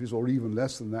European countries, or even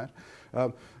less than that.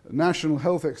 National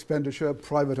health expenditure,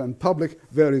 private and public,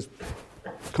 varies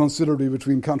considerably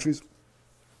between countries.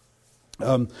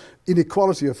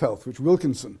 Inequality of health, which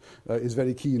Wilkinson is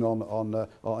very keen on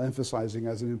emphasizing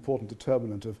as an important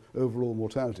determinant of overall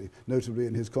mortality, notably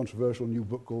in his controversial new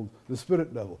book called The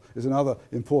Spirit Level, is another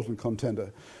important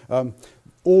contender.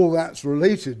 All that's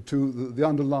related to the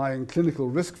underlying clinical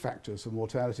risk factors of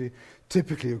mortality,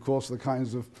 typically, of course, the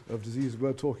kinds of diseases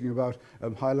we're talking about,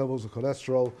 high levels of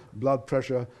cholesterol, blood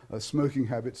pressure, smoking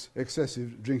habits,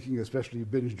 excessive drinking, especially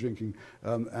binge drinking,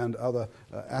 and other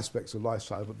aspects of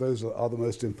lifestyle, but those are the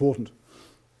most important.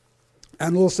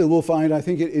 And also we'll find, I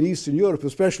think, in Eastern Europe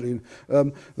especially,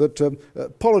 that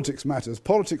politics matters.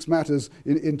 Politics matters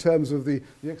in terms of the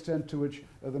extent to which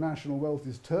the national wealth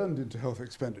is turned into health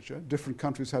expenditure. Different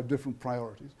countries have different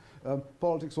priorities.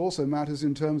 Politics also matters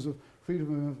in terms of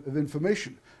freedom of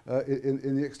information,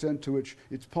 in the extent to which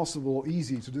it's possible or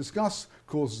easy to discuss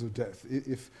causes of death,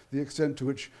 if the extent to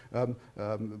which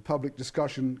public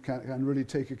discussion can really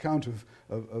take account of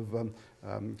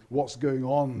what's going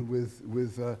on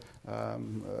with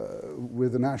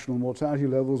the national mortality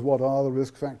levels, what are the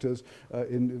risk factors.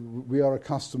 We are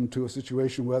accustomed to a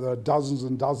situation where there are dozens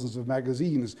and dozens of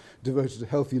magazines devoted to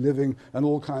healthy living and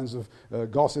all kinds of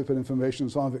gossip and information,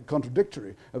 some of it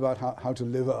contradictory, about how to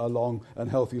live a long and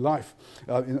healthy life.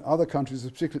 In other countries,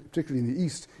 particularly in the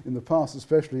East, in the past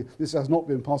especially, this has not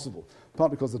been possible,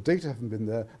 partly because the data haven't been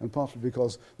there and partly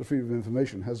because the freedom of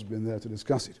information hasn't been there to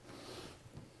discuss it.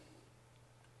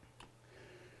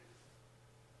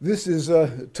 This is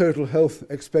total health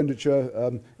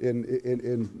expenditure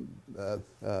in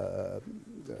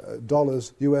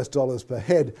dollars, US dollars per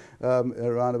head,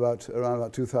 around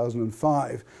about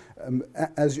 2005.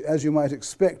 As you might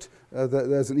expect,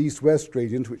 there's an east-west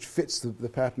gradient which fits the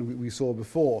pattern we saw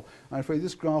before. I'm afraid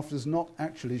this graph does not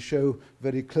actually show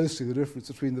very closely the difference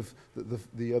between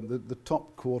the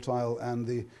top quartile and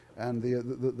the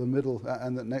middle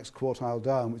and the next quartile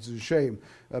down, which is a shame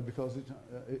because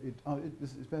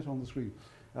it's better on the screen.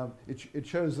 It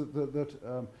shows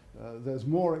that there's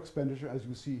more expenditure, as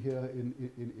you see here,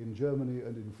 in Germany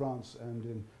and in France and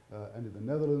in the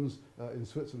Netherlands, in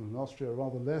Switzerland and Austria,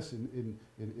 rather less in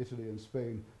Italy and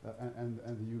Spain and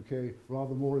the UK,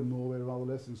 rather more in Norway, rather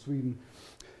less in Sweden.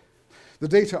 The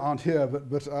data aren't here,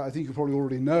 but I think you probably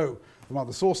already know from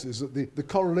other sources that the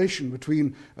correlation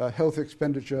between health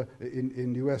expenditure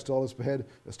in US dollars per head,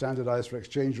 standardized for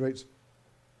exchange rates,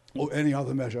 or any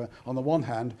other measure, on the one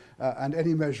hand, and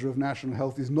any measure of national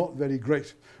health is not very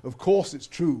great. Of course, it's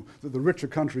true that the richer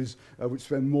countries, which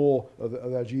spend more of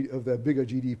their bigger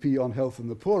GDP on health than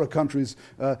the poorer countries,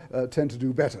 tend to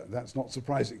do better. That's not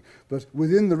surprising. But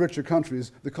within the richer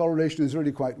countries, the correlation is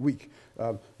really quite weak.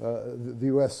 The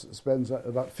US spends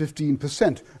about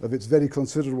 15% of its very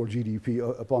considerable GDP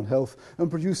upon health and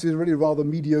produces really rather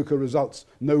mediocre results,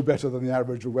 no better than the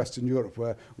average of Western Europe,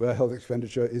 where health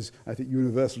expenditure is, I think,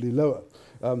 universally lower.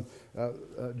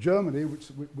 Germany,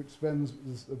 which spends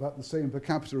about the same per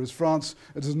capita as France,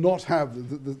 does not have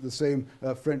the same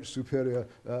French superior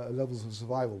levels of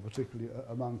survival, particularly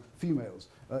among females.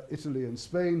 Italy and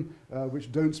Spain, which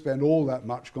don't spend all that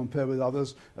much compared with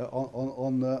others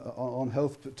on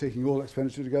health, taking all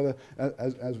expenditure together,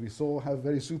 as we saw, have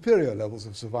very superior levels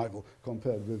of survival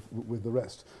compared with the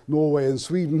rest. Norway and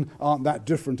Sweden aren't that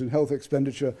different in health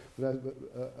expenditure,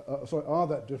 are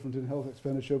that different in health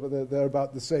expenditure, but they're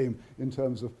about the same in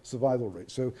terms of survival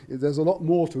rate. So there's a lot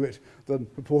more to it than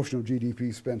proportion of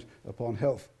GDP spent upon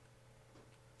health.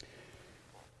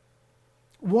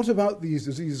 What about these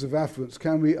diseases of affluence?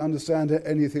 Can we understand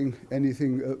anything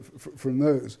from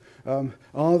those?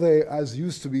 Are they, as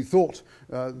used to be thought,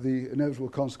 the inevitable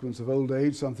consequence of old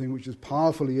age, something which is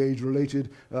powerfully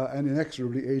age-related and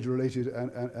inexorably age-related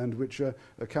and which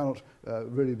cannot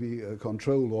really be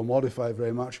controlled or modified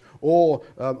very much? Or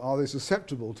are they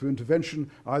susceptible to intervention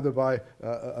either by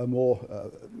a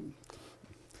more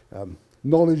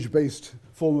knowledge-based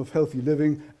form of healthy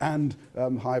living and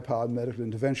high-powered medical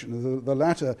intervention? The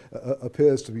latter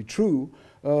appears to be true,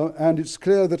 and it's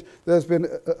clear that there's been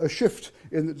a shift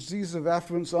in that diseases of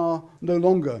affluence are no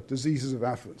longer diseases of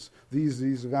affluence. These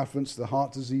diseases of affluence, the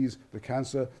heart disease, the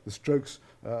cancer, the strokes,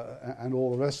 and all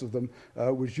the rest of them,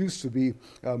 which used to be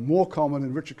more common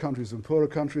in richer countries than poorer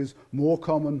countries, more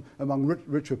common among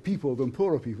richer people than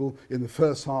poorer people in the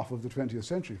first half of the 20th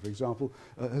century, for example,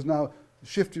 has now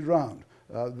shifted round.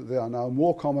 They are now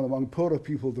more common among poorer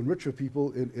people than richer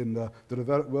people in the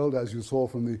developed world, as you saw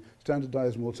from the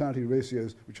standardized mortality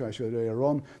ratios, which I showed earlier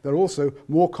on. They're also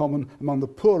more common among the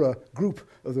poorer group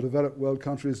of the developed world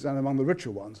countries than among the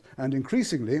richer ones. And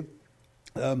increasingly,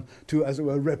 to, as it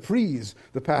were, reprise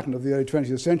the pattern of the early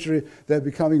 20th century, they're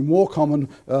becoming more common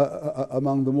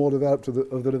among the more developed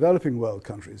of the developing world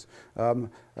countries,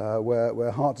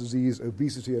 where heart disease,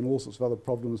 obesity, and all sorts of other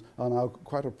problems are now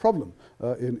quite a problem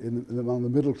among the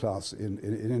middle class in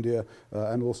India,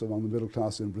 and also among the middle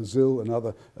class in Brazil and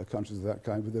other countries of that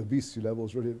kind, with obesity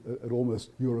levels really at almost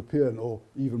European or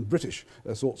even British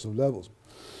sorts of levels.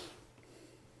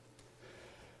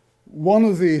 One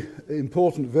of the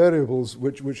important variables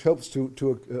which helps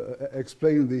to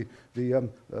explain the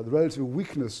relative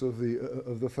weakness of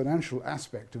the financial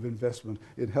aspect of investment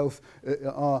in health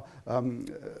are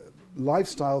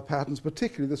lifestyle patterns,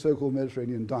 particularly the so-called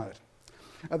Mediterranean diet.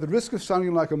 At the risk of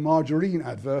sounding like a margarine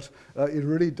advert, it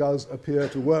really does appear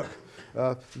to work.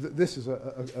 This is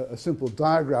a simple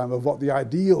diagram of what the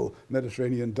ideal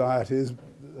Mediterranean diet is,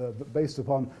 based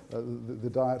upon the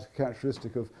diet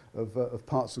characteristic of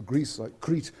parts of Greece, like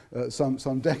Crete,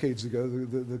 some decades ago.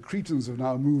 The Cretans have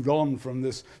now moved on from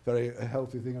this very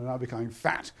healthy thing and are now becoming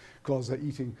fat because they're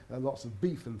eating lots of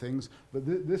beef and things. But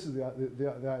this is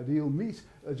the ideal meat,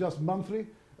 just monthly.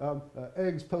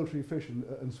 Eggs, poultry, fish,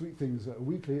 and sweet things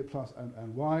weekly, plus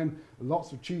and wine.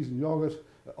 Lots of cheese and yogurt.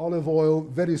 Olive oil,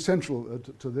 very central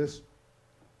to this.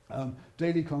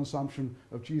 Daily consumption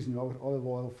of cheese and yogurt, olive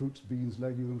oil, fruits, beans,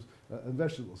 legumes, and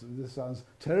vegetables. This sounds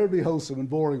terribly wholesome and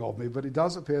boring of me, but it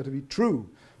does appear to be true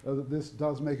that this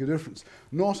does make a difference.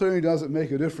 Not only does it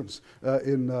make a difference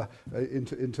in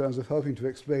terms of helping to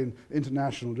explain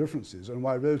international differences and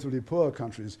why relatively poor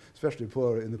countries, especially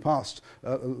poorer in the past,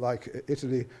 like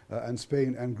Italy and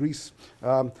Spain and Greece,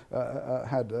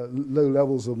 had low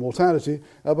levels of mortality,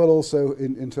 but also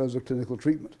in terms of clinical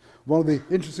treatment. One of the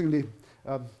interestingly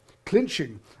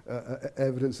clinching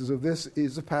evidences of this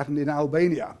is a pattern in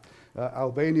Albania.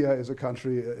 Albania is a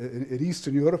country in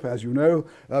Eastern Europe, as you know.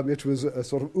 It was a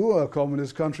sort of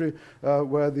communist country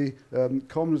where the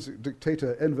communist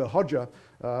dictator Enver Hoxha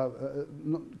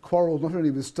quarrelled not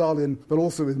only with Stalin but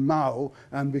also with Mao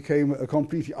and became a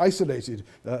completely isolated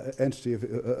entity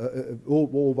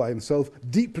all by himself,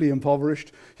 deeply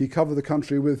impoverished. He covered the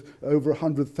country with over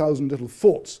 100,000 little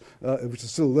forts, which are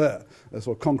still there,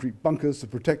 sort of concrete bunkers to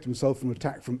protect himself from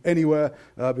attack from anywhere,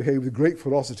 behaved with great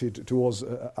ferocity towards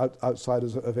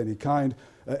outsiders of any kind,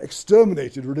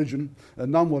 exterminated religion,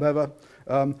 none whatever,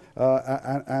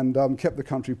 and kept the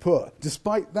country poor.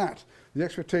 Despite that, the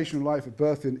expectation of life at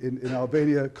birth in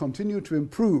Albania continued to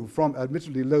improve from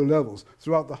admittedly low levels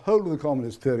throughout the whole of the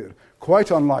communist period,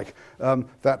 quite unlike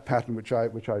that pattern which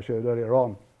I showed earlier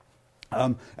on.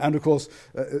 And of course,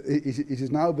 it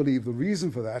is now believed the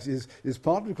reason for that is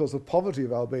partly because the poverty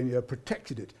of Albania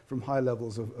protected it from high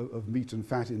levels of meat and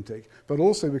fat intake, but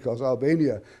also because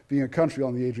Albania, being a country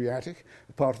on the Adriatic,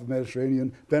 part of the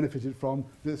Mediterranean, benefited from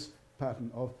this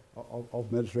pattern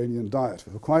of Mediterranean diet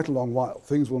for quite a long while.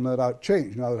 Things will no doubt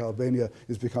change now that Albania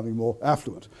is becoming more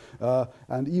affluent.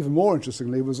 And even more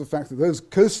interestingly was the fact that those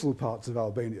coastal parts of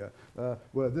Albania,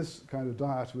 where this kind of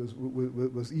diet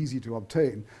was easy to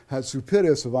obtain, had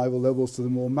superior survival levels to the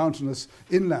more mountainous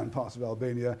inland parts of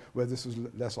Albania, where this was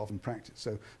less often practiced.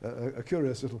 So a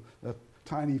curious little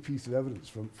tiny piece of evidence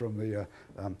from the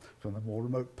more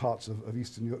remote parts of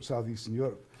southeastern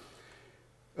Europe.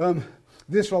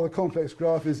 This rather complex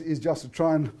graph is just to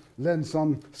try and lend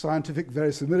some scientific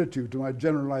verisimilitude to my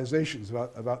generalizations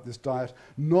about this diet.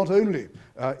 Not only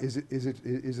is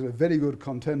it a very good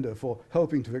contender for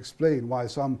helping to explain why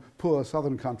some poor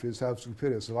southern countries have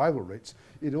superior survival rates,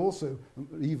 it also,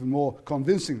 even more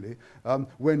convincingly,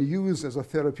 when used as a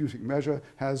therapeutic measure,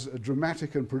 has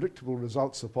dramatic and predictable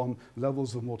results upon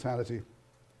levels of mortality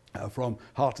from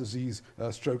heart disease,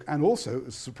 stroke, and also,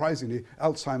 surprisingly,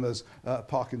 Alzheimer's,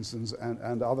 Parkinson's,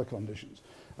 and other conditions.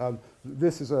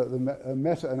 This is a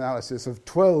meta-analysis of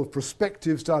 12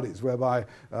 prospective studies whereby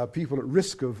people at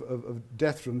risk of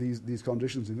death from these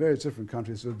conditions in various different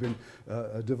countries have been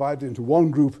divided into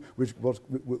one group which was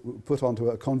put onto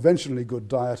a conventionally good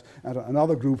diet and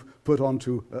another group put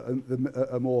onto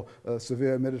a more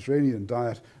severe Mediterranean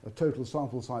diet, a total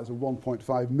sample size of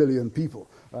 1.5 million people.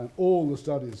 And all the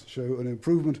studies show an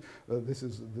improvement.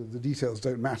 The details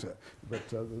don't matter, but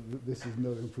this is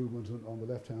no improvement. On the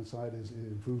left-hand side is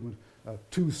improvement.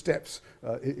 2 steps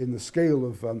in the scale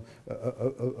of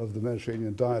the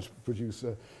Mediterranean diet produce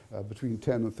between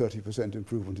 10 and 30%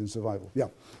 improvement in survival. Yeah.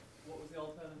 What was the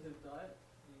alternative diet?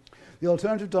 The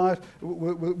alternative diet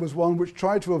was one which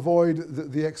tried to avoid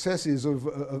the excesses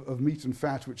of meat and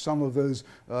fat, which some of those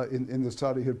in the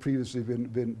study had previously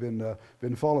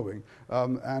been following,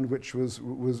 and which was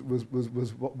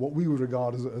what we would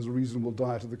regard as a reasonable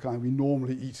diet of the kind we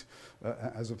normally eat,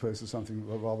 as opposed to something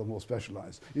rather more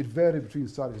specialized. It varied between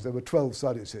studies. There were 12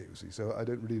 studies here, you see, so I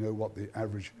don't really know what the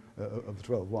average of the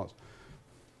 12 was.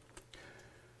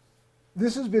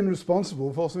 This has been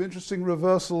responsible for some interesting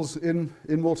reversals in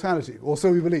mortality, or so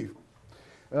we believe.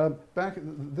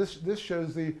 This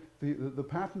shows the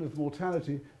pattern of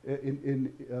mortality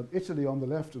in Italy on the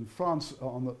left and France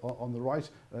on the right,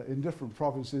 in different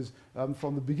provinces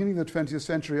from the beginning of the 20th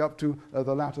century up to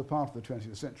the latter part of the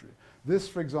 20th century. This,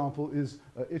 for example, is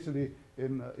Italy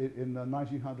in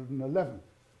 1911.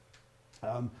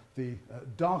 The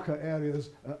darker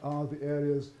areas are the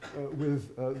areas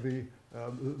with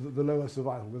the lower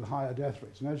survival, with higher death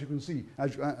rates. And as you can see,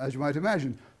 as you might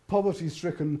imagine,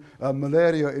 poverty-stricken,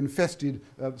 malaria-infested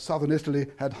southern Italy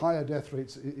had higher death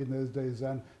rates in those days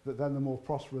than the more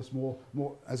prosperous, more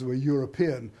as it were,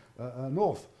 European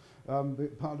north.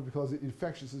 Partly because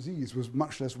infectious disease was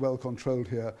much less well controlled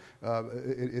here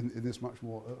in this much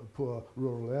more poor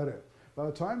rural area. By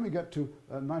the time we get to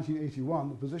 1981,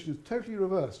 the position is totally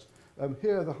reversed.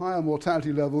 Here, the higher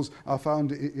mortality levels are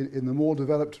found in the more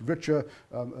developed, richer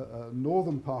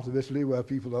northern part of Italy, where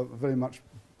people are very much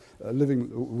living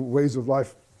ways of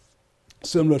life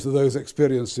similar to those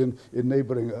experienced in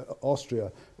neighbouring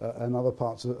Austria and other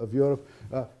parts of Europe.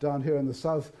 Down here in the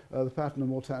south, the pattern of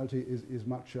mortality is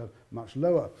much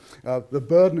lower. The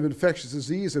burden of infectious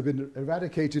disease has been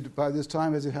eradicated by this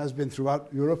time, as it has been throughout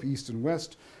Europe, east and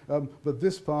west. But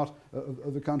this part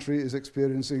of the country is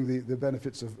experiencing the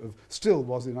benefits still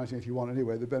was in 1981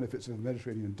 anyway, the benefits of the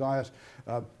Mediterranean diet.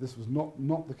 This was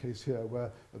not the case here,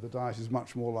 where the diet is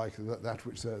much more like that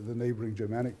which the neighbouring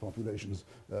Germanic populations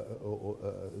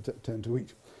tend to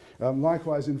eat.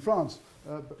 Likewise in France,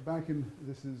 back in,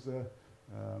 this is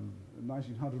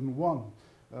 1901,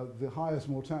 the highest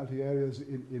mortality areas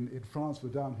in France were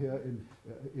down here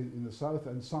in the south,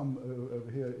 and some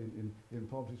over here in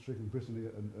poverty-stricken Brittany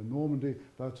and Normandy.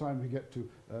 By the time we get to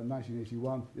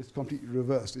 1981, it's completely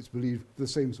reversed. It's believed for the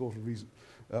same sort of reason.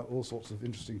 All sorts of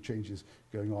interesting changes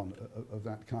going on of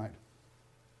that kind.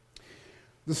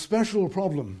 The special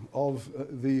problem of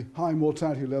the high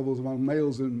mortality levels among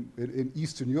males in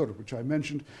Eastern Europe, which I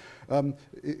mentioned,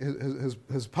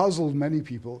 has puzzled many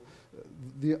people.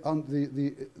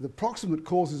 The proximate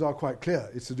causes are quite clear.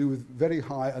 It's to do with very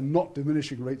high and not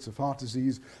diminishing rates of heart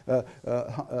disease,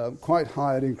 quite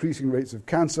high and increasing rates of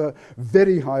cancer,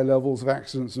 very high levels of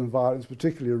accidents and violence,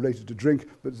 particularly related to drink,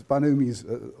 but it's by no means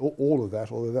all of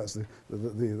that, although that's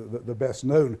the best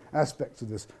known aspect of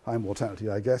this high mortality,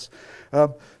 I guess.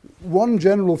 One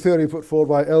general theory put forward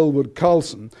by Elwood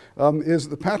Carlson is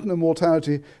the pattern of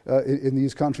mortality in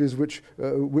these countries, which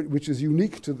is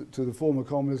unique to the former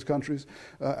communist countries,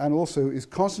 and also is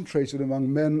concentrated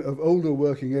among men of older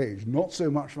working age, not so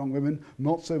much among women,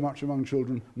 not so much among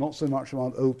children, not so much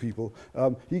among old people.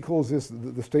 He calls this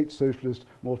the state socialist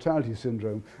mortality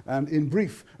syndrome, and in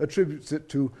brief attributes it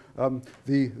to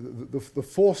the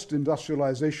forced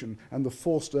industrialization and the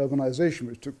forced urbanization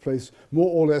which took place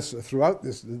more or less throughout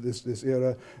this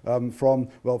era, from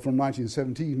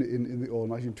 1917 or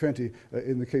 1920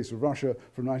 in the case of Russia,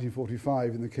 from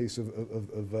 1945 in the case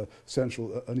of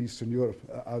Central and Eastern Europe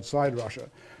outside Russia,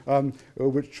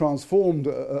 which transformed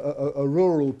a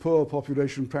rural poor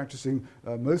population practicing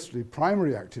mostly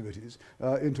primary activities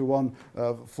into one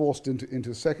forced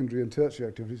into secondary and tertiary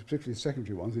activities, particularly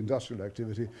secondary ones, industrial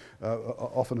activity,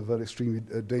 often of an extremely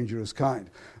dangerous kind,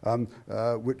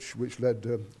 which led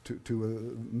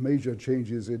to major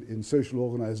changes in social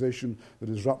organization, the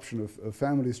disruption of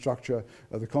family structure,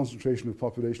 the concentration of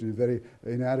population in very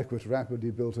inadequate, rapidly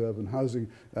built urban housing,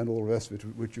 and all the rest of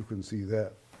it, which you can see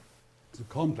there. It's a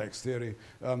complex theory,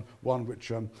 one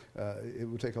which it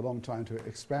would take a long time to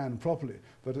expand properly.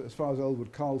 But as far as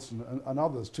Elwood Carlson and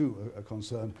others too are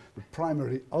concerned, the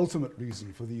primary ultimate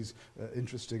reason for these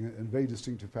interesting and very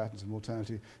distinctive patterns of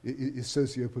mortality is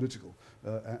socio-political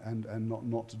and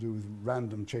not to do with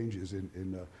random changes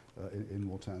in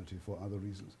mortality for other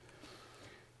reasons.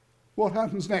 What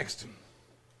happens next?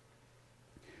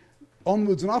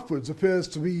 Onwards and upwards appears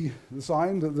to be the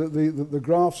sign. The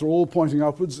graphs are all pointing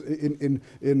upwards in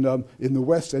the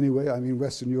West anyway. I mean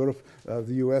Western Europe,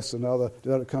 the US and other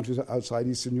developed countries outside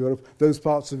Eastern Europe. Those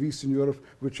parts of Eastern Europe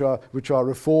which are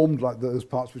reformed, like those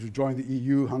parts which have joined the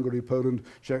EU, Hungary, Poland,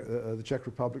 the Czech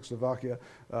Republic, Slovakia,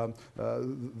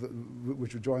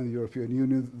 which have joined the European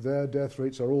Union, their death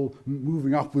rates are all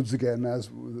moving upwards again, as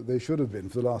they should have been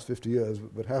for the last 50 years,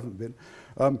 but haven't been.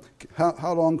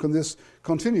 How long can this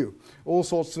continue? All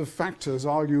sorts of factors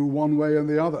argue one way and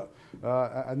the other.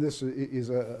 And this is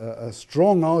a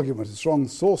strong argument, a strong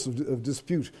source of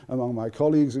dispute among my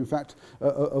colleagues. In fact,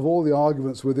 of all the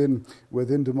arguments within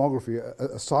demography,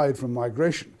 aside from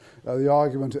migration, the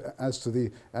argument as to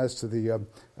the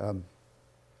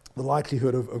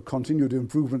likelihood of continued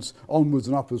improvements onwards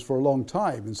and upwards for a long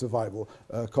time in survival,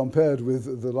 compared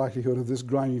with the likelihood of this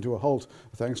grinding to a halt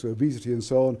thanks to obesity and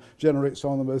so on, generates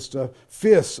some of the most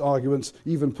fierce arguments,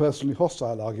 even personally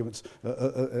hostile arguments,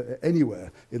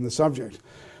 anywhere in the subject.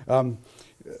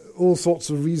 All sorts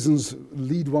of reasons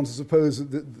lead one to suppose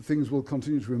that things will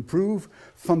continue to improve.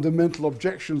 Fundamental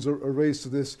objections are raised to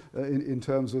this in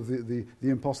terms of the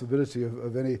impossibility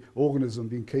of any organism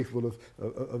being capable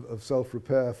of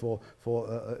self-repair for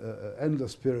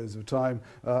endless periods of time,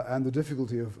 and the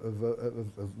difficulty of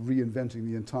reinventing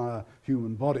the entire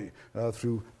human body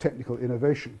through technical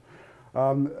innovation.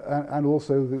 And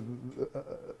also the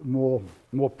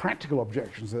more practical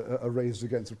objections are raised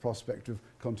against the prospect of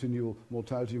continual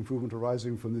mortality improvement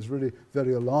arising from this really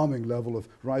very alarming level of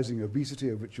rising obesity,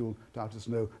 of which you'll doubtless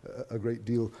know a great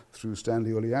deal through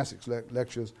Stanley Oliasik's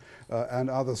lectures, and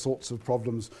other sorts of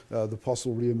problems, the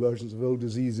possible re-emergence of old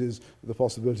diseases, the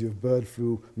possibility of bird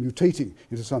flu mutating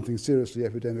into something seriously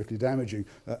epidemically damaging,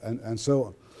 and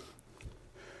so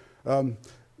on.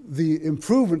 The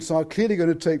improvements are clearly going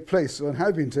to take place, and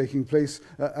have been taking place,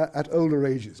 at older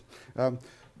ages.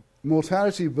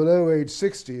 Mortality below age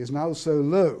 60 is now so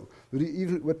low that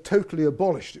even if it were totally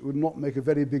abolished, it would not make a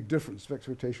very big difference to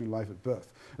expectation of life at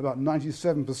birth. About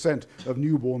 97% of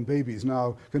newborn babies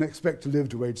now can expect to live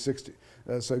to age 60.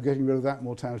 So getting rid of that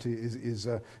mortality is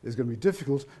going to be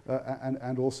difficult,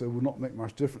 and also will not make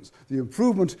much difference. The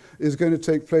improvement is going to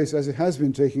take place, as it has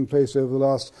been taking place over the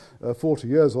last 40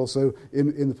 years or so,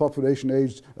 in the population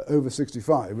aged over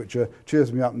 65, which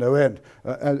cheers me up no end.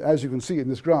 And as you can see in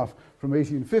this graph, from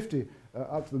 1850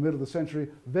 up to the middle of the century,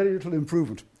 very little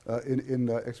improvement in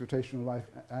expectation of life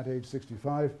at age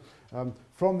 65.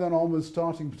 From then onwards,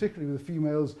 starting particularly with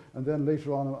females and then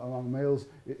later on among males,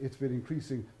 it's been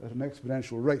increasing at an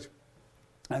exponential rate.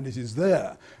 And it is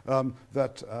there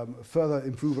that further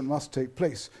improvement must take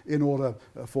place in order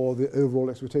for the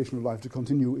overall expectation of life to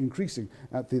continue increasing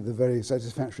at the very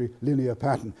satisfactory linear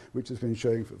pattern which has been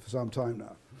showing for some time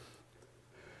now.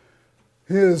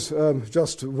 Here's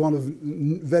just one of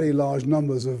very large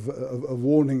numbers of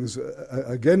warnings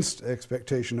against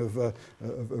expectation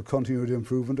of continued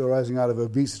improvement arising out of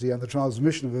obesity and the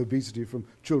transmission of obesity from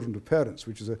children to parents,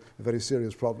 which is a very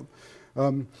serious problem.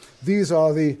 These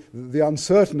are the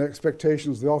uncertain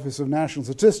expectations of the Office of National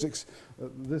Statistics.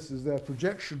 This is their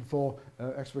projection for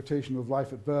expectation of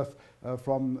life at birth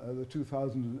from the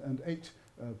 2008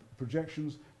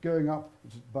 projections, going up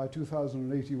by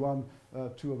 2081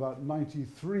 to about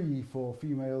 93 for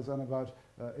females and about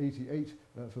 88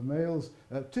 for males.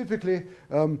 Typically,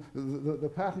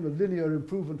 the pattern of linear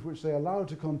improvement which they allow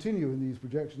to continue in these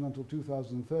projections until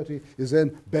 2030 is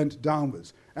then bent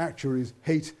downwards. Actuaries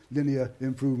hate linear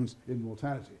improvements in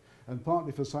mortality. And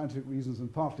partly for scientific reasons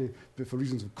and partly for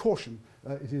reasons of caution,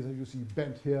 it is, as you see,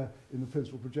 bent here in the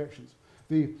principal projections.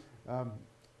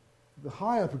 The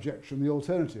higher projection, the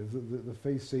alternative, the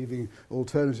face-saving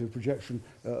alternative projection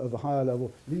of the higher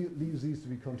level, leaves these to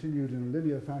be continued in a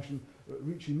linear fashion,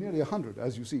 reaching nearly 100,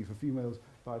 as you see, for females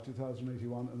by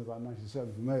 2081 and about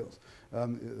 97 for males.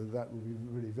 That will be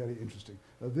really very interesting.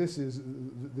 This is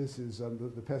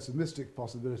the pessimistic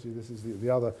possibility. This is the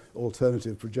other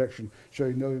alternative projection,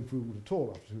 showing no improvement at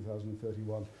all after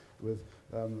 2031, with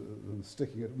them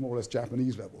sticking at more or less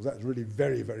Japanese levels. That's really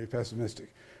very, very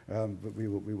pessimistic. But we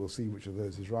will see which of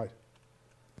those is right.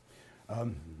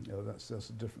 That's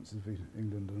the difference between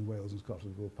England and Wales and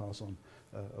Scotland. We'll pass on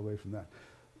away from that.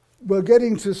 We're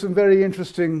getting to some very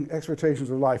interesting expectations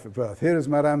of life at birth. Here is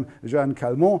Madame Jeanne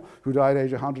Calment, who died at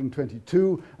age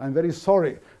 122. I'm very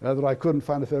sorry that I couldn't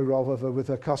find a photograph of her with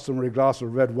her customary glass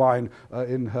of red wine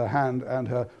in her hand and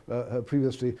her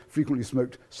previously frequently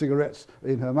smoked cigarettes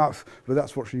in her mouth. But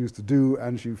that's what she used to do,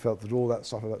 and she felt that all that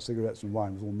stuff about cigarettes and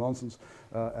wine was all nonsense.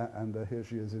 And here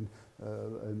she is in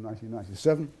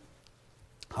 1997.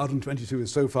 122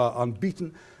 is so far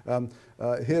unbeaten.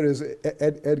 Here is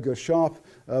Edgar Sharp,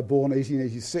 born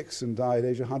 1886 and died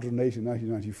age 108 in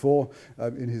 1994,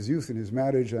 in his youth, in his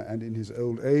marriage, and in his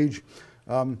old age.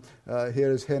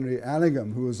 Here is Henry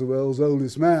Allingham, who was the world's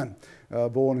oldest man,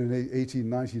 born in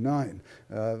 1899,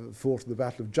 fought at the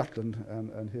Battle of Jutland,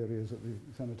 and here he is at the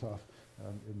cenotaph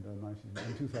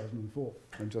in 2004,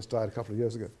 and just died a couple of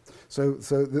years ago. So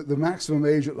the maximum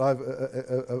age at life,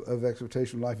 of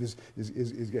expectation of life is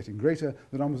getting greater.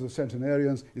 The numbers of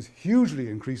centenarians is hugely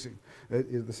increasing.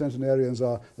 The centenarians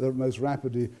are the most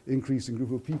rapidly increasing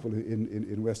group of people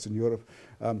in Western Europe.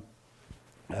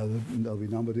 They'll be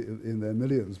numbered in their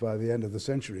millions by the end of the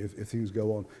century if things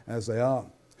go on as they are.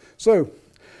 So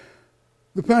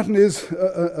the pattern is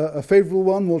a favourable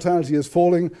one. Mortality is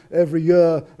falling. Every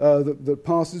year that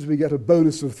passes, we get a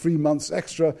bonus of 3 months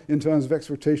extra in terms of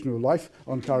expectation of life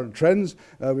on current trends,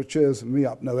 which cheers me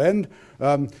up no end.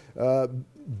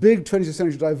 Big 20th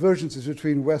century divergences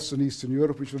between West and Eastern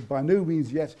Europe, which have by no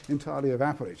means yet entirely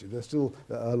evaporated. They're still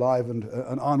alive and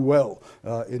unwell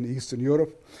in Eastern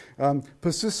Europe.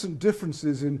 Persistent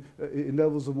differences in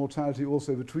levels of mortality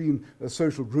also between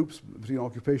social groups, between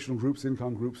occupational groups,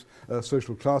 income groups,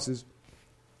 social classes.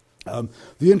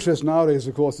 The interest nowadays,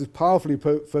 of course, is powerfully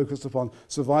focused upon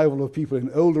survival of people in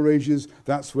older ages.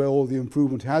 That's where all the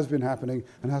improvement has been happening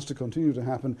and has to continue to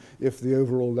happen if the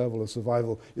overall level of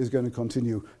survival is going to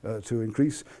continue to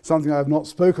increase. Something I have not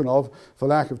spoken of for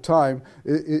lack of time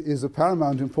is the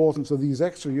paramount importance of these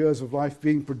extra years of life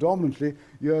being predominantly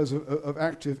years of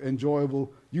active,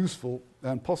 enjoyable, useful,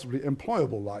 and possibly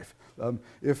employable life.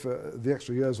 If the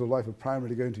extra years of life are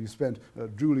primarily going to be spent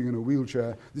drooling in a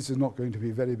wheelchair, this is not going to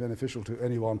be very beneficial to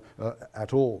anyone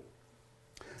at all.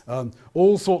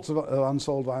 All sorts of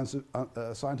unsolved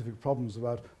scientific problems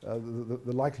about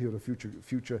the likelihood of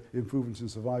future improvements in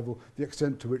survival, the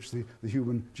extent to which the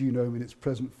human genome in its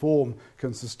present form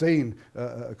can sustain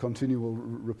a continual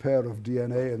repair of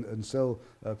DNA and cell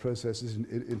processes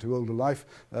into older life.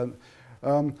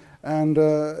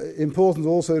 Important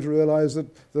also to realise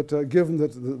that given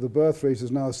that the birth rate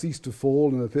has now ceased to fall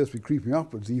and appears to be creeping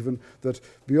upwards even, that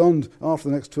beyond, after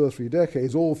the next 2 or 3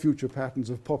 decades, all future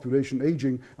patterns of population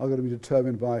ageing are going to be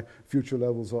determined by future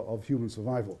levels of human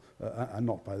survival and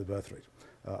not by the birth rate.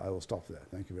 I will stop there.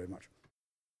 Thank you very much.